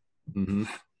that too. Mm-hmm.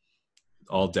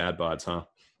 All dad bods, huh?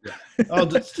 Yeah. Oh,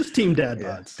 just team dad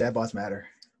bods. Dad bods matter.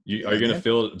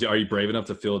 Are you brave enough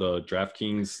to field a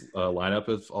DraftKings lineup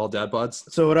of all dad bods?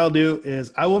 So what I'll do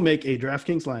is I will make a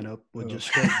DraftKings lineup with just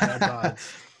straight dad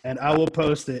bods, and I will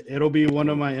post it. It'll be one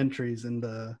of my entries in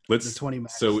the 20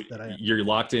 max. So you're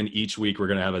locked in each week. We're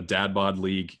gonna have a dad bod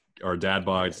league or dad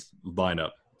bods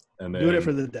lineup, and then doing it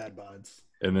for the dad bods.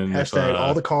 And then hashtag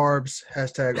all the carbs.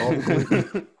 Hashtag all the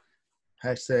gluten.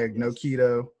 Hashtag no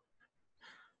keto.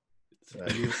 So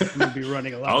I'm gonna be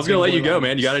running a lot. I was gonna let you go,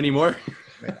 man. You got any more?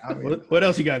 Man, what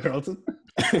else you got, Carlton?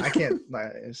 I can't.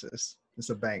 It's It's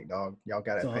a bank, dog. Y'all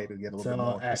got to pay to get a little bit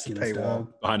more. It's a Atkins, paywall.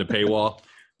 dog. Behind a paywall.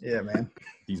 Yeah, man.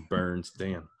 These burns,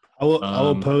 damn. I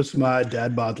will post my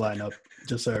dad bod lineup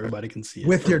just so everybody can see it.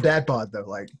 With your dad bod, though.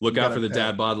 Like, Look you out gotta for the pay.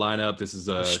 dad bod lineup. This is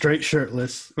straight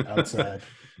shirtless outside,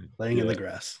 laying in Yeah. the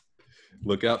grass.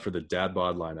 Look out for the dad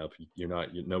bod lineup.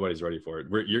 Nobody's ready for it.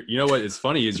 You know what is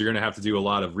funny is you're gonna have to do a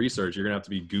lot of research. You're gonna have to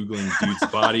be googling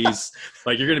dudes' bodies.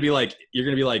 Like you're gonna be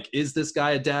like, is this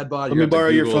guy a dad bod? Let me borrow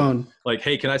your phone. Like,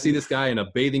 hey, can I see this guy in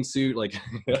a bathing suit? Like,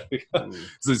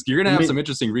 so you're gonna have some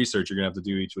interesting research you're gonna have to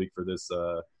do each week for this.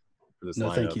 For this No,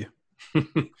 lineup. thank you.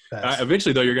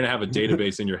 Eventually, though, you're gonna have a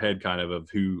database in your head, kind of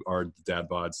who are the dad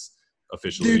bods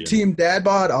officially. Do team dad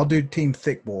bod. I'll do team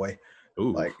thick boy.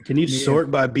 Ooh. Like, Can you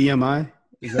sort by BMI?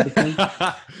 Is that a thing?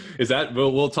 Is that?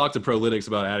 We'll talk to Prolytics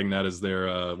about adding that as their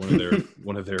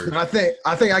one of their. I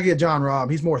think I get John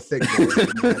Robb. He's more thick boy.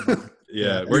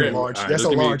 Yeah, That's a large. That's a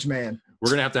large man.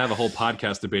 We're gonna have to have a whole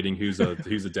podcast debating who's a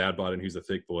dad bod and who's a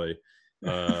thick boy.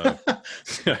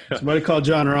 Somebody call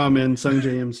John Rahm and Sung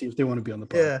Jae and see if they want to be on the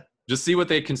pod. Yeah. Just see what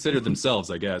they consider themselves,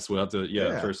 I guess. We'll have to,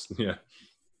 first, yeah.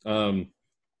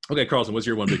 Okay, Carlson, what's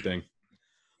your one big thing?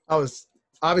 I was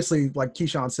obviously, like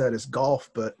Keyshawn said, it's golf,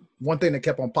 but one thing that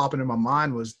kept on popping in my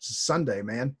mind was just Sunday,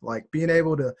 man. Like being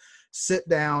able to sit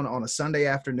down on a Sunday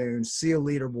afternoon, see a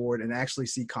leaderboard, and actually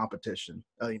see competition.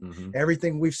 I mean,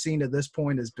 everything we've seen at this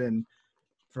point has been,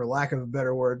 for lack of a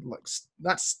better word, like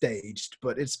not staged,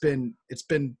 but it's been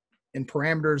in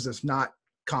parameters that's not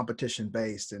competition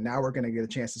based. And now we're going to get a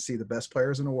chance to see the best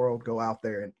players in the world go out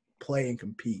there and play and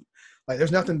compete. Like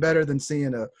there's nothing better than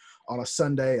seeing on a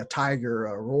Sunday a Tiger,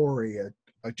 a Rory, a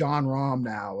John Rahm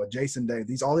now, a Jason Day.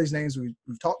 All these names we've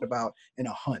talked about in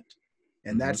a hunt.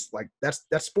 And that's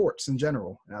sports in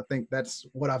general. And I think that's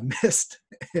what I've missed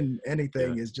in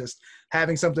anything is just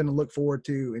having something to look forward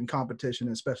to in competition,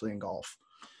 especially in golf.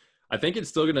 I think it's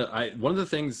still gonna. One of the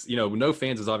things, no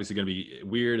fans is obviously gonna be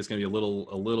weird. It's gonna be a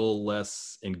little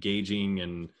less engaging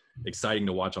and exciting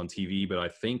to watch on TV. But I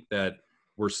think that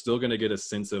we're still gonna get a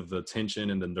sense of the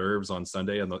tension and the nerves on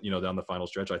Sunday and down the final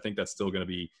stretch. I think that's still gonna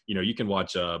be. You can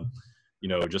watch.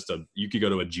 You could go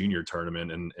to a junior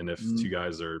tournament and if two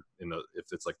guys are if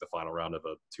it's like the final round of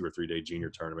a 2 or 3 day junior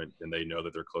tournament and they know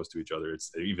that they're close to each other,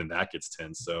 it's even that gets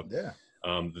tense. So yeah.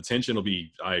 The tension will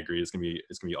be. I agree. It's gonna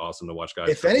be awesome to watch guys.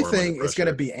 If anything, it's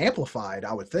gonna be amplified,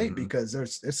 I would think, because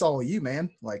it's all you,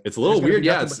 man. Like it's a little weird.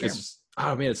 Yeah, it's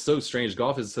oh man, it's so strange.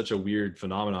 Golf is such a weird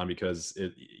phenomenon because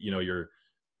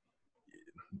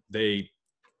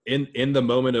in the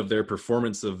moment of their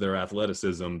performance of their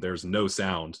athleticism, there's no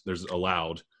sound. There's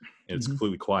allowed, and it's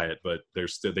completely quiet. But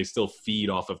they still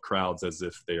feed off of crowds as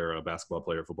if they are a basketball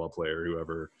player, football player,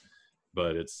 whoever.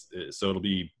 But so it'll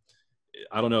be.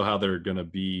 I don't know how they're going to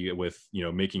be with,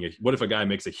 what if a guy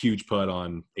makes a huge putt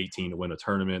on 18 to win a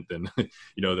tournament, then,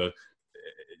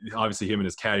 obviously him and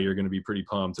his caddy are going to be pretty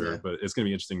pumped, but it's going to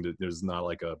be interesting there's not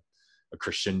like a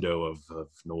crescendo of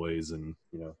noise and,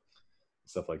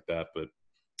 stuff like that. But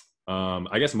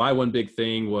I guess my one big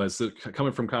thing was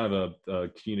coming from kind of a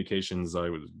communications,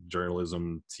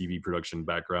 journalism, TV production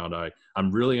background. I'm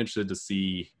really interested to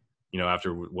see,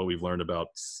 after what we've learned about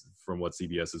from what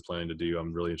CBS is planning to do,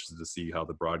 I'm really interested to see how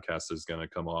the broadcast is going to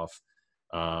come off.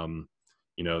 Are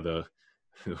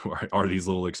these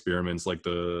little experiments like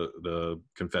the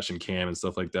confession cam and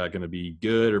stuff like that going to be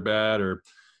good or bad, or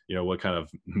what kind of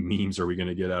memes are we going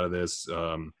to get out of this?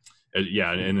 And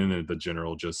then the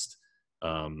general just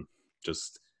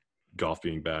golf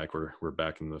being back. We're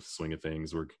back in the swing of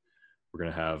things. We're going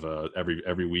to have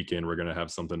every weekend we're going to have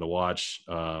something to watch.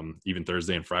 Even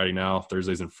Thursday and Friday now.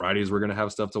 Thursdays and Fridays we're going to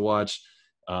have stuff to watch.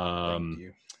 Thank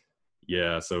you.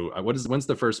 Yeah. So when's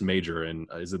the first major? And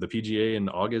is it the PGA in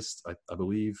August? I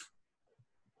believe.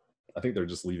 I think they're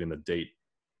just leaving the date.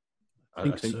 I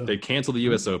think so. They canceled the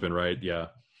U.S. Open, right? Yeah.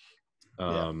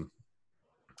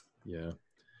 Yeah.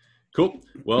 Cool.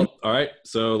 Well, all right.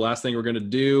 So last thing we're going to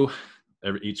do.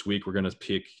 Each week we're going to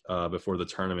pick before the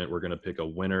tournament, we're going to pick a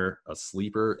winner, a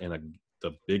sleeper, and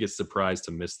the biggest surprise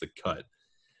to miss the cut.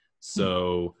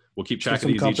 So we'll keep track of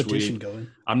these each week. Going.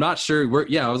 I'm not sure.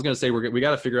 I was going to say we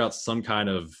got to figure out some kind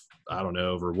of, I don't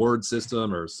know, reward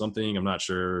system or something. I'm not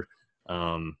sure.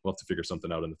 We'll have to figure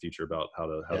something out in the future about how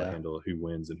to handle who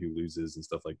wins and who loses and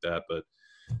stuff like that. But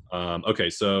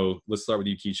okay, so let's start with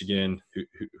you, Keach, again.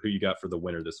 Who you got for the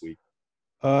winner this week?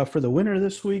 For the winner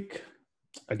this week,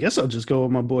 I guess I'll just go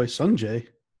with my boy Sung Jae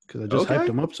because I just hyped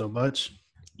him up so much.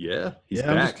 Yeah, he's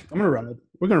back. I'm gonna ride.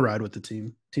 We're gonna ride with the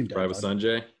team. Ride with Sung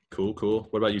Jae. Cool.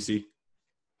 What about you, C?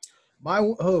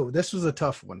 This was a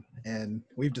tough one, and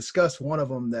we've discussed one of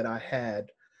them that I had,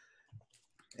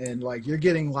 and like you're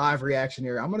getting live reaction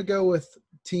here. I'm gonna go with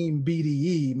Team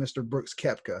BDE, Mr. Brooks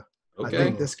Koepka. Okay. I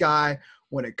think this guy,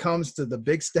 when it comes to the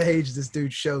big stage, this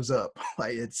dude shows up.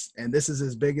 And this is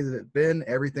as big as it's been.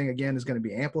 Everything again is going to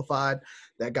be amplified.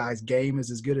 That guy's game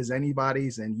is as good as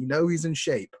anybody's, and he's in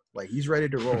shape. Like, he's ready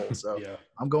to roll. So Yeah.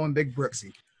 I'm going big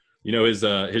Brooksy.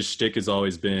 His shtick has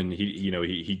always been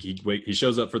he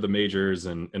shows up for the majors,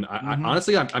 and I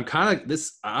honestly I'm kind of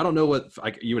this. I don't know what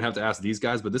you would have to ask these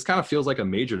guys, but this kind of feels like a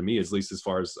major to me, at least as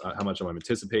far as how much I'm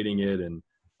anticipating it, and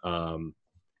the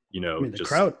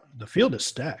field is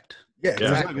stacked. Yeah, There's not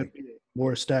exactly. going to be a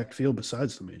more stacked field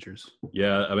besides the majors.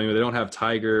 Yeah, I mean they don't have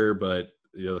Tiger, but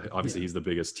obviously he's the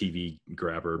biggest TV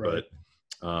grabber, Right.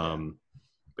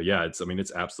 but yeah,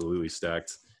 it's absolutely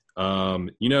stacked.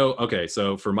 Okay,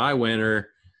 so for my winner,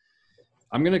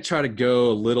 I'm going to try to go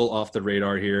a little off the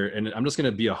radar here, and I'm just going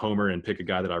to be a homer and pick a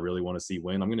guy that I really want to see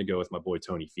win. I'm going to go with my boy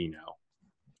Tony Finau.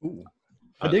 Ooh,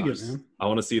 I dig it, man. I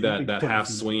want to see that half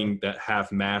Finau. swing, that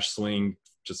half mash swing,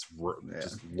 just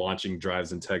launching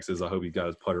drives in Texas. I hope he got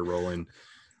his putter rolling.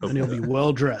 And he'll be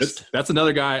well dressed. That's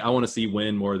another guy I want to see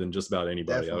win more than just about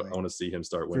anybody. I want to see him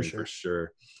start winning for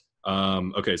sure.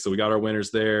 Okay, so we got our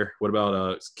winners there. What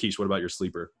about Keish? What about your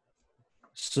sleeper?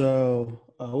 So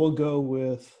we'll go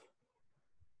with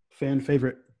fan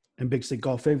favorite and Big Stick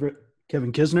Golf favorite,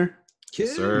 Kevin Kisner.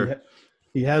 Yes, sir.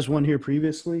 He has won here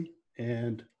previously,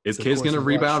 and is Kiz going to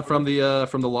rebound from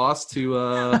the loss to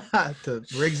to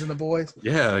Riggs and the boys?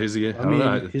 Yeah, he's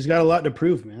got a lot to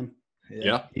prove, man.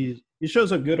 Yeah. He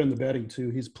shows up good on the betting too.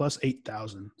 He's plus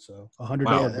 8,000, so $100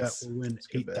 bet will win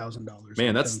 $8,000.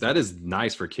 Man, that is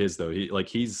nice for kids though.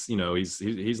 He's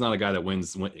not a guy that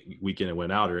wins week in and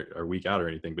win out or week out or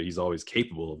anything, but he's always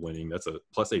capable of winning. That's a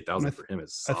plus 8,000 for him.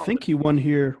 Is I think he won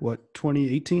here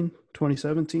 2018,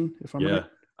 2017, if I'm right.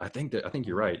 I think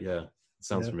you're right. Yeah, it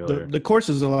sounds familiar. The course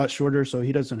is a lot shorter, so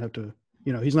he doesn't have to.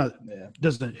 He's not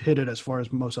doesn't hit it as far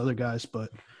as most other guys,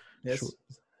 but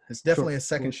it's definitely a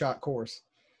second shot course.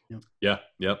 Yeah.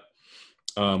 Yep.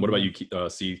 What about you,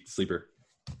 sleeper?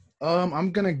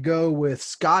 I'm gonna go with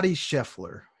Scotty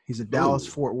Scheffler. He's a Dallas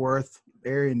Fort Worth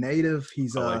area native.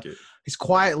 He's I like it. He's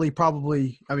quietly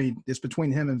probably. I mean, it's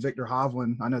between him and Victor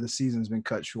Hovland. I know the season's been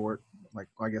cut short,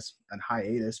 I guess an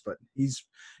hiatus, but he's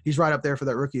right up there for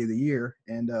that Rookie of the Year,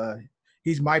 and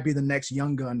he might be the next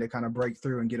young gun to kind of break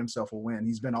through and get himself a win.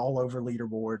 He's been all over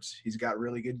leaderboards. He's got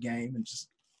really good game, and just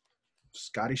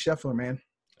Scotty Scheffler, man.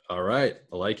 All right.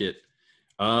 I like it.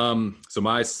 So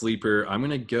my sleeper, I'm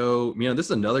going to go, this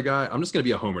is another guy. I'm just going to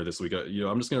be a homer this week.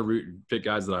 I'm just going to pick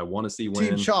guys that I want to see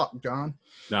win. Team Chalk, John.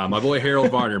 Nah, my boy Harold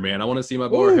Varner, man. I want to see my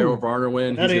boy Harold Varner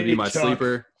win. He's going to be my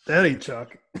sleeper. That ain't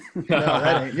Chuck. No,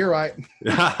 that ain't. You're right.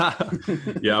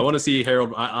 Yeah, I want to see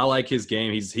Harold. I like his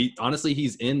game. He's in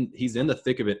the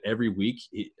thick of it every week.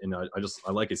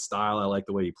 I like his style. I like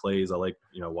the way he plays. I like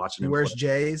watching him. He wears play.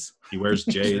 J's. He wears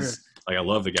J's. Like, I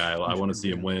love the guy. I want to see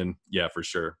him win. Yeah, for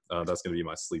sure. That's going to be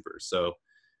my sleeper. So,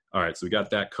 all right. So we got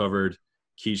that covered.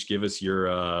 Keish, give us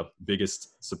your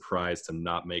biggest surprise to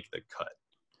not make the cut.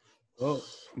 Well,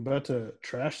 I'm about to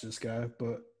trash this guy,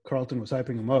 but Carlton was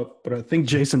hyping him up. But I think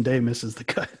Jason Day misses the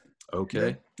cut.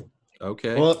 Okay.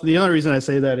 Well, the only reason I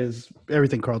say that is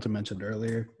everything Carlton mentioned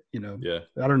earlier. Yeah.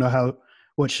 I don't know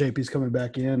what shape he's coming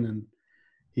back in, and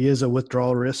he is a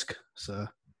withdrawal risk. So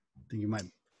I think he might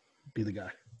be the guy.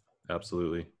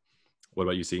 Absolutely. What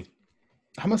about you, C?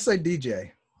 I'm gonna say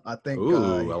DJ. I think.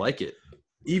 Ooh, I like it.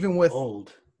 Even with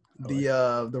Old.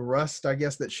 the rust, I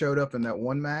guess, that showed up in that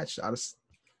one match,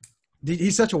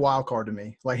 he's such a wild card to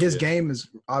me. Like, his game is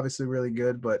obviously really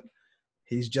good, but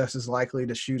he's just as likely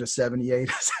to shoot a 78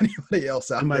 as anybody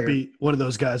else out there. He might be one of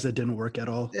those guys that didn't work at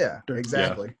all. Yeah,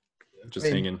 exactly. Yeah. Just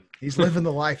hanging. He's living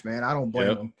the life, man. I don't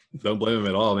blame him. Don't blame him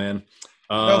at all, man.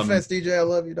 No offense, DJ. I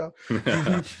love you, dog.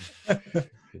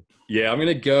 Yeah, I'm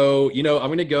gonna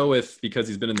go with, because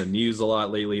he's been in the news a lot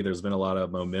lately. There's been a lot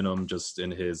of momentum just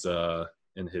in his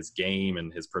game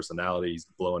and his personality. He's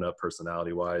blowing up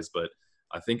personality wise, but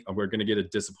I think we're gonna get a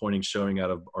disappointing showing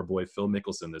out of our boy Phil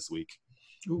Mickelson this week.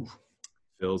 Ooh.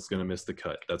 Phil's gonna miss the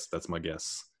cut. That's my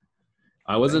guess.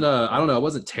 I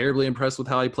wasn't terribly impressed with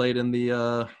how he played in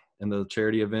the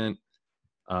charity event.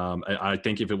 I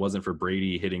think if it wasn't for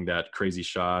Brady hitting that crazy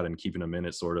shot and keeping him in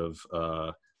it, sort of,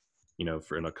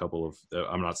 for in a couple of,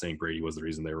 I'm not saying Brady was the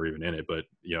reason they were even in it, but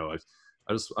I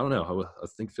don't know. I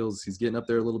think he's getting up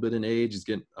there a little bit in age.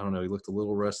 He looked a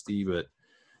little rusty, but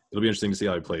it'll be interesting to see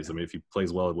how he plays. I mean, if he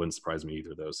plays well, it wouldn't surprise me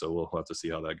either, though. So we'll have to see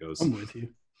how that goes. I'm with you.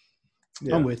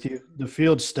 Yeah. I'm with you. The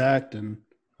field's stacked, and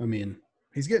I mean,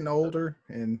 he's getting older,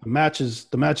 and the match is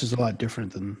a lot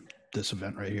different than this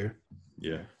event right here.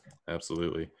 Yeah,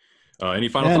 absolutely. Any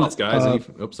final thoughts, guys?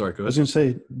 Sorry, go I was ahead. gonna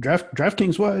say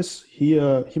DraftKings wise, he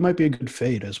might be a good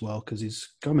fade as well because he's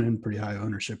coming in pretty high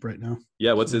ownership right now.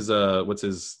 Yeah, what's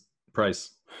his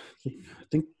price? I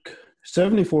think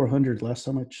 7,400 last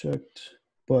time I checked,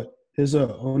 but his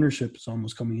ownership is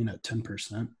almost coming in at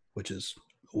 10%, which is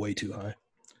way too high.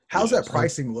 How's that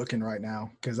pricing looking right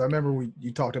now? Because I remember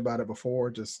you talked about it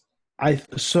before.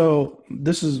 So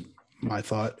this is my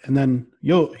thought, and then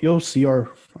you'll see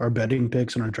our betting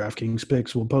picks and our DraftKings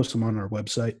picks. We'll post them on our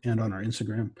website and on our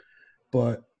Instagram.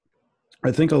 But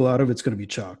I think a lot of it's going to be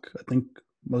chalk. I think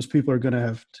most people are going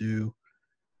to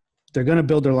they're going to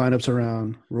build their lineups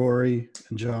around Rory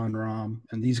and John Rahm,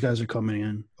 and these guys are coming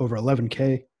in over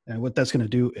 11K. And what that's going to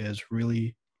do is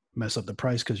really mess up the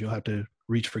price because you'll have to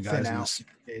reach for guys in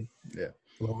the 7K,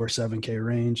 lower 7K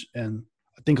range. And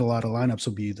I think a lot of lineups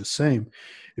will be the same.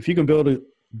 If you can build a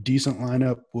decent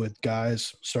lineup with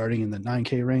guys starting in the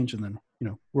 9K range and then,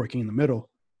 working in the middle,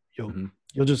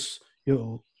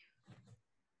 you'll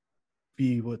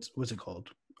be what's it called?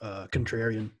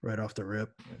 Contrarian right off the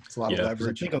rip. It's a lot of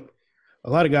leverage. I think a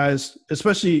lot of guys,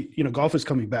 especially, golf is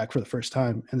coming back for the first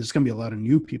time, and there's going to be a lot of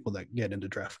new people that get into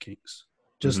DraftKings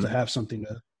just to have something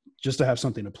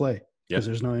to play because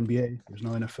there's no NBA, there's no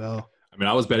NFL. I mean,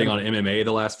 I was betting on MMA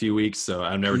the last few weeks, so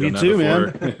I've never done that too,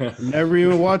 before. Man. Never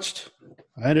even watched.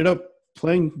 I ended up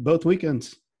playing both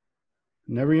weekends.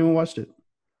 Never even watched it.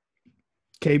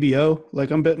 KBO, like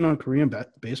I'm betting on Korean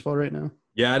baseball right now.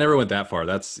 Yeah, I never went that far.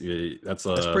 That's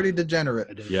pretty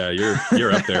degenerate. Yeah,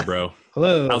 you're up there, bro.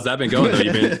 Hello. How's that been going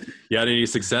though? You had any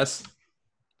success?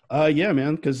 Yeah,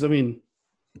 man. Because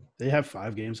they have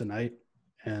 5 games a night,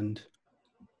 and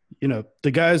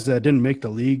the guys that didn't make the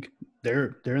league,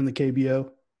 they're in the KBO,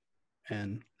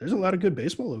 and there's a lot of good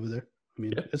baseball over there.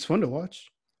 It's fun to watch.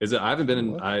 Is it? I haven't been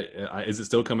in. Is it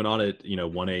still coming on at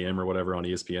 1 a.m. or whatever on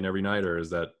ESPN every night, or is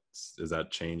that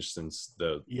changed since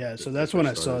the? Yeah, so that's when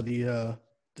I saw the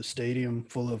stadium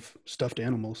full of stuffed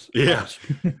animals. Yeah,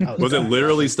 was it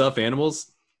literally stuffed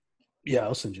animals? Yeah,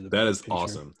 I'll send you the. That is picture.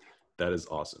 awesome. That is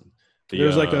awesome.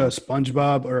 There's like a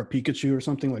SpongeBob or a Pikachu or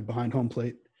something like behind home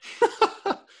plate.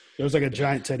 There was like a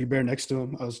giant teddy bear next to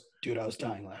him. I was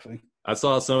dying laughing. I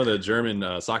saw some of the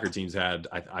German soccer teams had.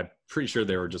 I'm pretty sure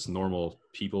they were just normal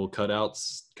people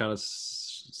cutouts, kind of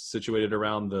situated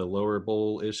around the lower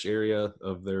bowl-ish area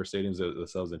of their stadiums. That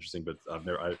sounds interesting, but I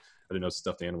didn't know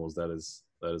stuffed animals. That is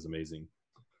amazing.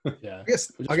 Yeah,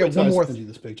 I got one more. Send you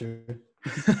this picture.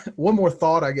 One more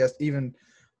thought, I guess, even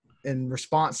in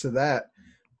response to that.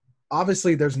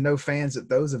 Obviously, there's no fans at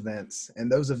those events,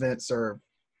 and those events are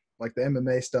like the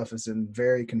MMA stuff is in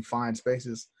very confined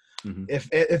spaces. Mm-hmm.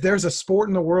 If there's a sport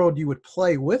in the world you would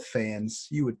play with fans,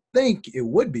 you would think it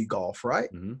would be golf,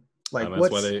 right? Mm-hmm. Like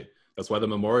that's why the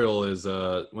memorial is.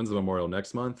 When's the memorial?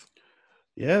 Next month?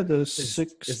 Yeah, the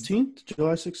 16th,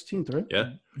 July 16th, right?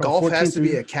 Yeah, golf has to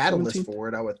be a catalyst 17th? For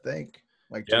it, I would think.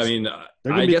 Like, yeah,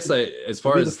 as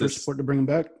far as the first sport to bring them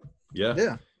back.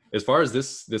 Yeah. As far as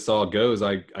this all goes,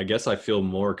 I guess I feel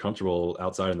more comfortable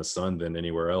outside in the sun than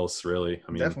anywhere else, really.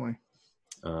 Definitely.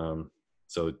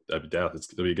 So I doubt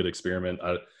it'll be a good experiment.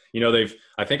 I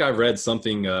think I've read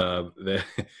something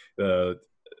that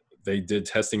they did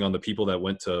testing on the people that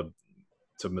went to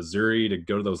Missouri to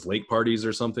go to those lake parties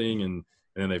or something, and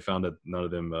then they found that none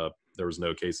of them there was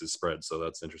no cases spread. So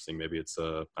that's interesting. Maybe it's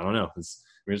I don't know. It's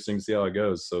interesting to see how it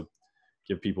goes. So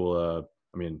give people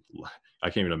I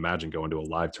can't even imagine going to a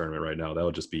live tournament right now. That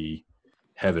would just be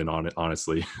heaven on it,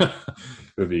 honestly.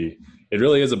 It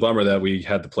really is a bummer that we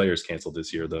had the players canceled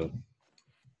this year, though,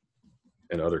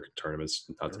 and other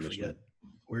tournaments, not to mention.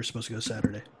 We're supposed to go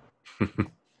Saturday.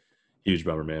 Huge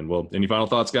bummer, man. Well, any final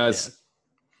thoughts, guys? Yeah.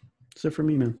 That's it for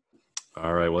me, man.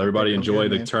 All right. Well, everybody enjoy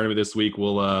the tournament this week.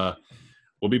 We'll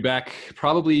be back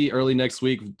probably early next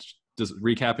week, just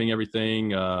recapping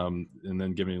everything, and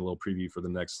then giving a little preview for the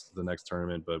next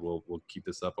tournament. But we'll keep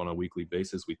this up on a weekly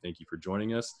basis. We thank you for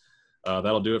joining us.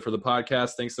 That'll do it for the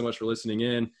podcast. Thanks so much for listening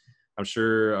in. Be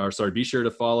sure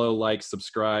to follow, like,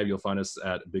 subscribe. You'll find us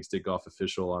at Big Stick Golf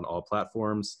Official on all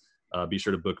platforms. Be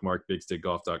sure to bookmark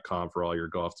bigstickgolf.com for all your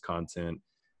golf content,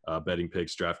 betting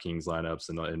picks, DraftKings lineups,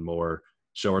 and more.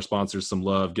 Show our sponsors some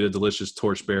love. Get a delicious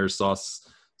Torchbearer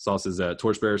sauces at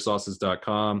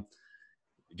torchbearersauces.com.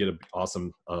 Get an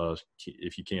awesome,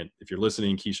 if you're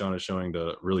listening, Keyshawn is showing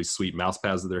the really sweet mouse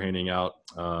pads that they're handing out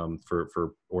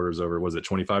for orders over, was it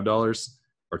 $25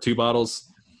 or 2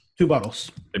 bottles? 2 bottles.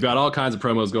 They've got all kinds of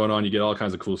promos going on. You get all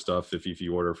kinds of cool stuff if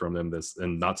you order from them.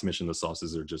 And not to mention the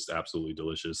sauces are just absolutely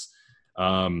delicious.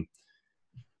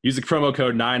 Use the promo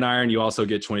code 9iron. You also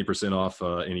get 20% off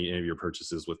any of your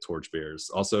purchases with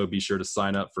Torchbearers. Also, be sure to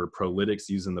sign up for Prolytics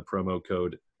using the promo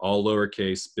code all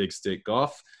lowercase Big Stick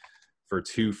Golf for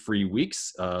 2 free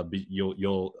weeks.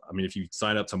 If you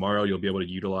sign up tomorrow, you'll be able to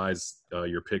utilize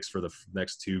your picks for the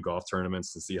next 2 golf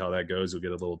tournaments and see how that goes. You'll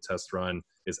get a little test run.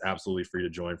 It's absolutely free to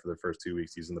join for the first 2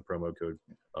 weeks using the promo code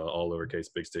all lowercase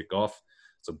Big Stick Golf.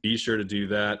 So be sure to do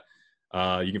that.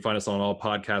 You can find us on all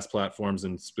podcast platforms,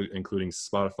 including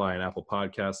Spotify and Apple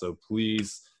Podcasts. So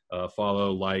please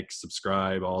follow, like,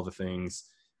 subscribe, all the things,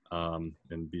 and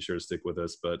be sure to stick with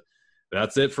us. But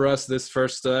that's it for us, this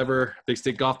first ever Big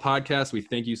Stick Golf podcast. We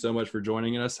thank you so much for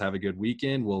joining us. Have a good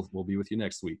weekend. We'll be with you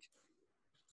next week.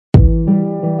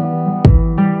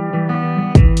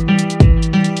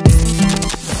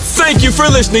 Thank you for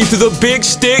listening to the Big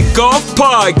Stick Golf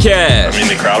Podcast. I mean,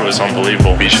 the crowd was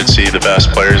unbelievable. We should see the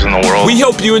best players in the world. We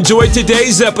hope you enjoyed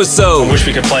today's episode. I wish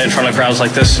we could play in front of crowds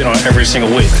like this, every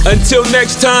single week. Until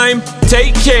next time,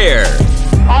 take care.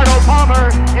 Arnold Palmer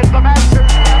is the Masters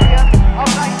champion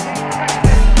of 19.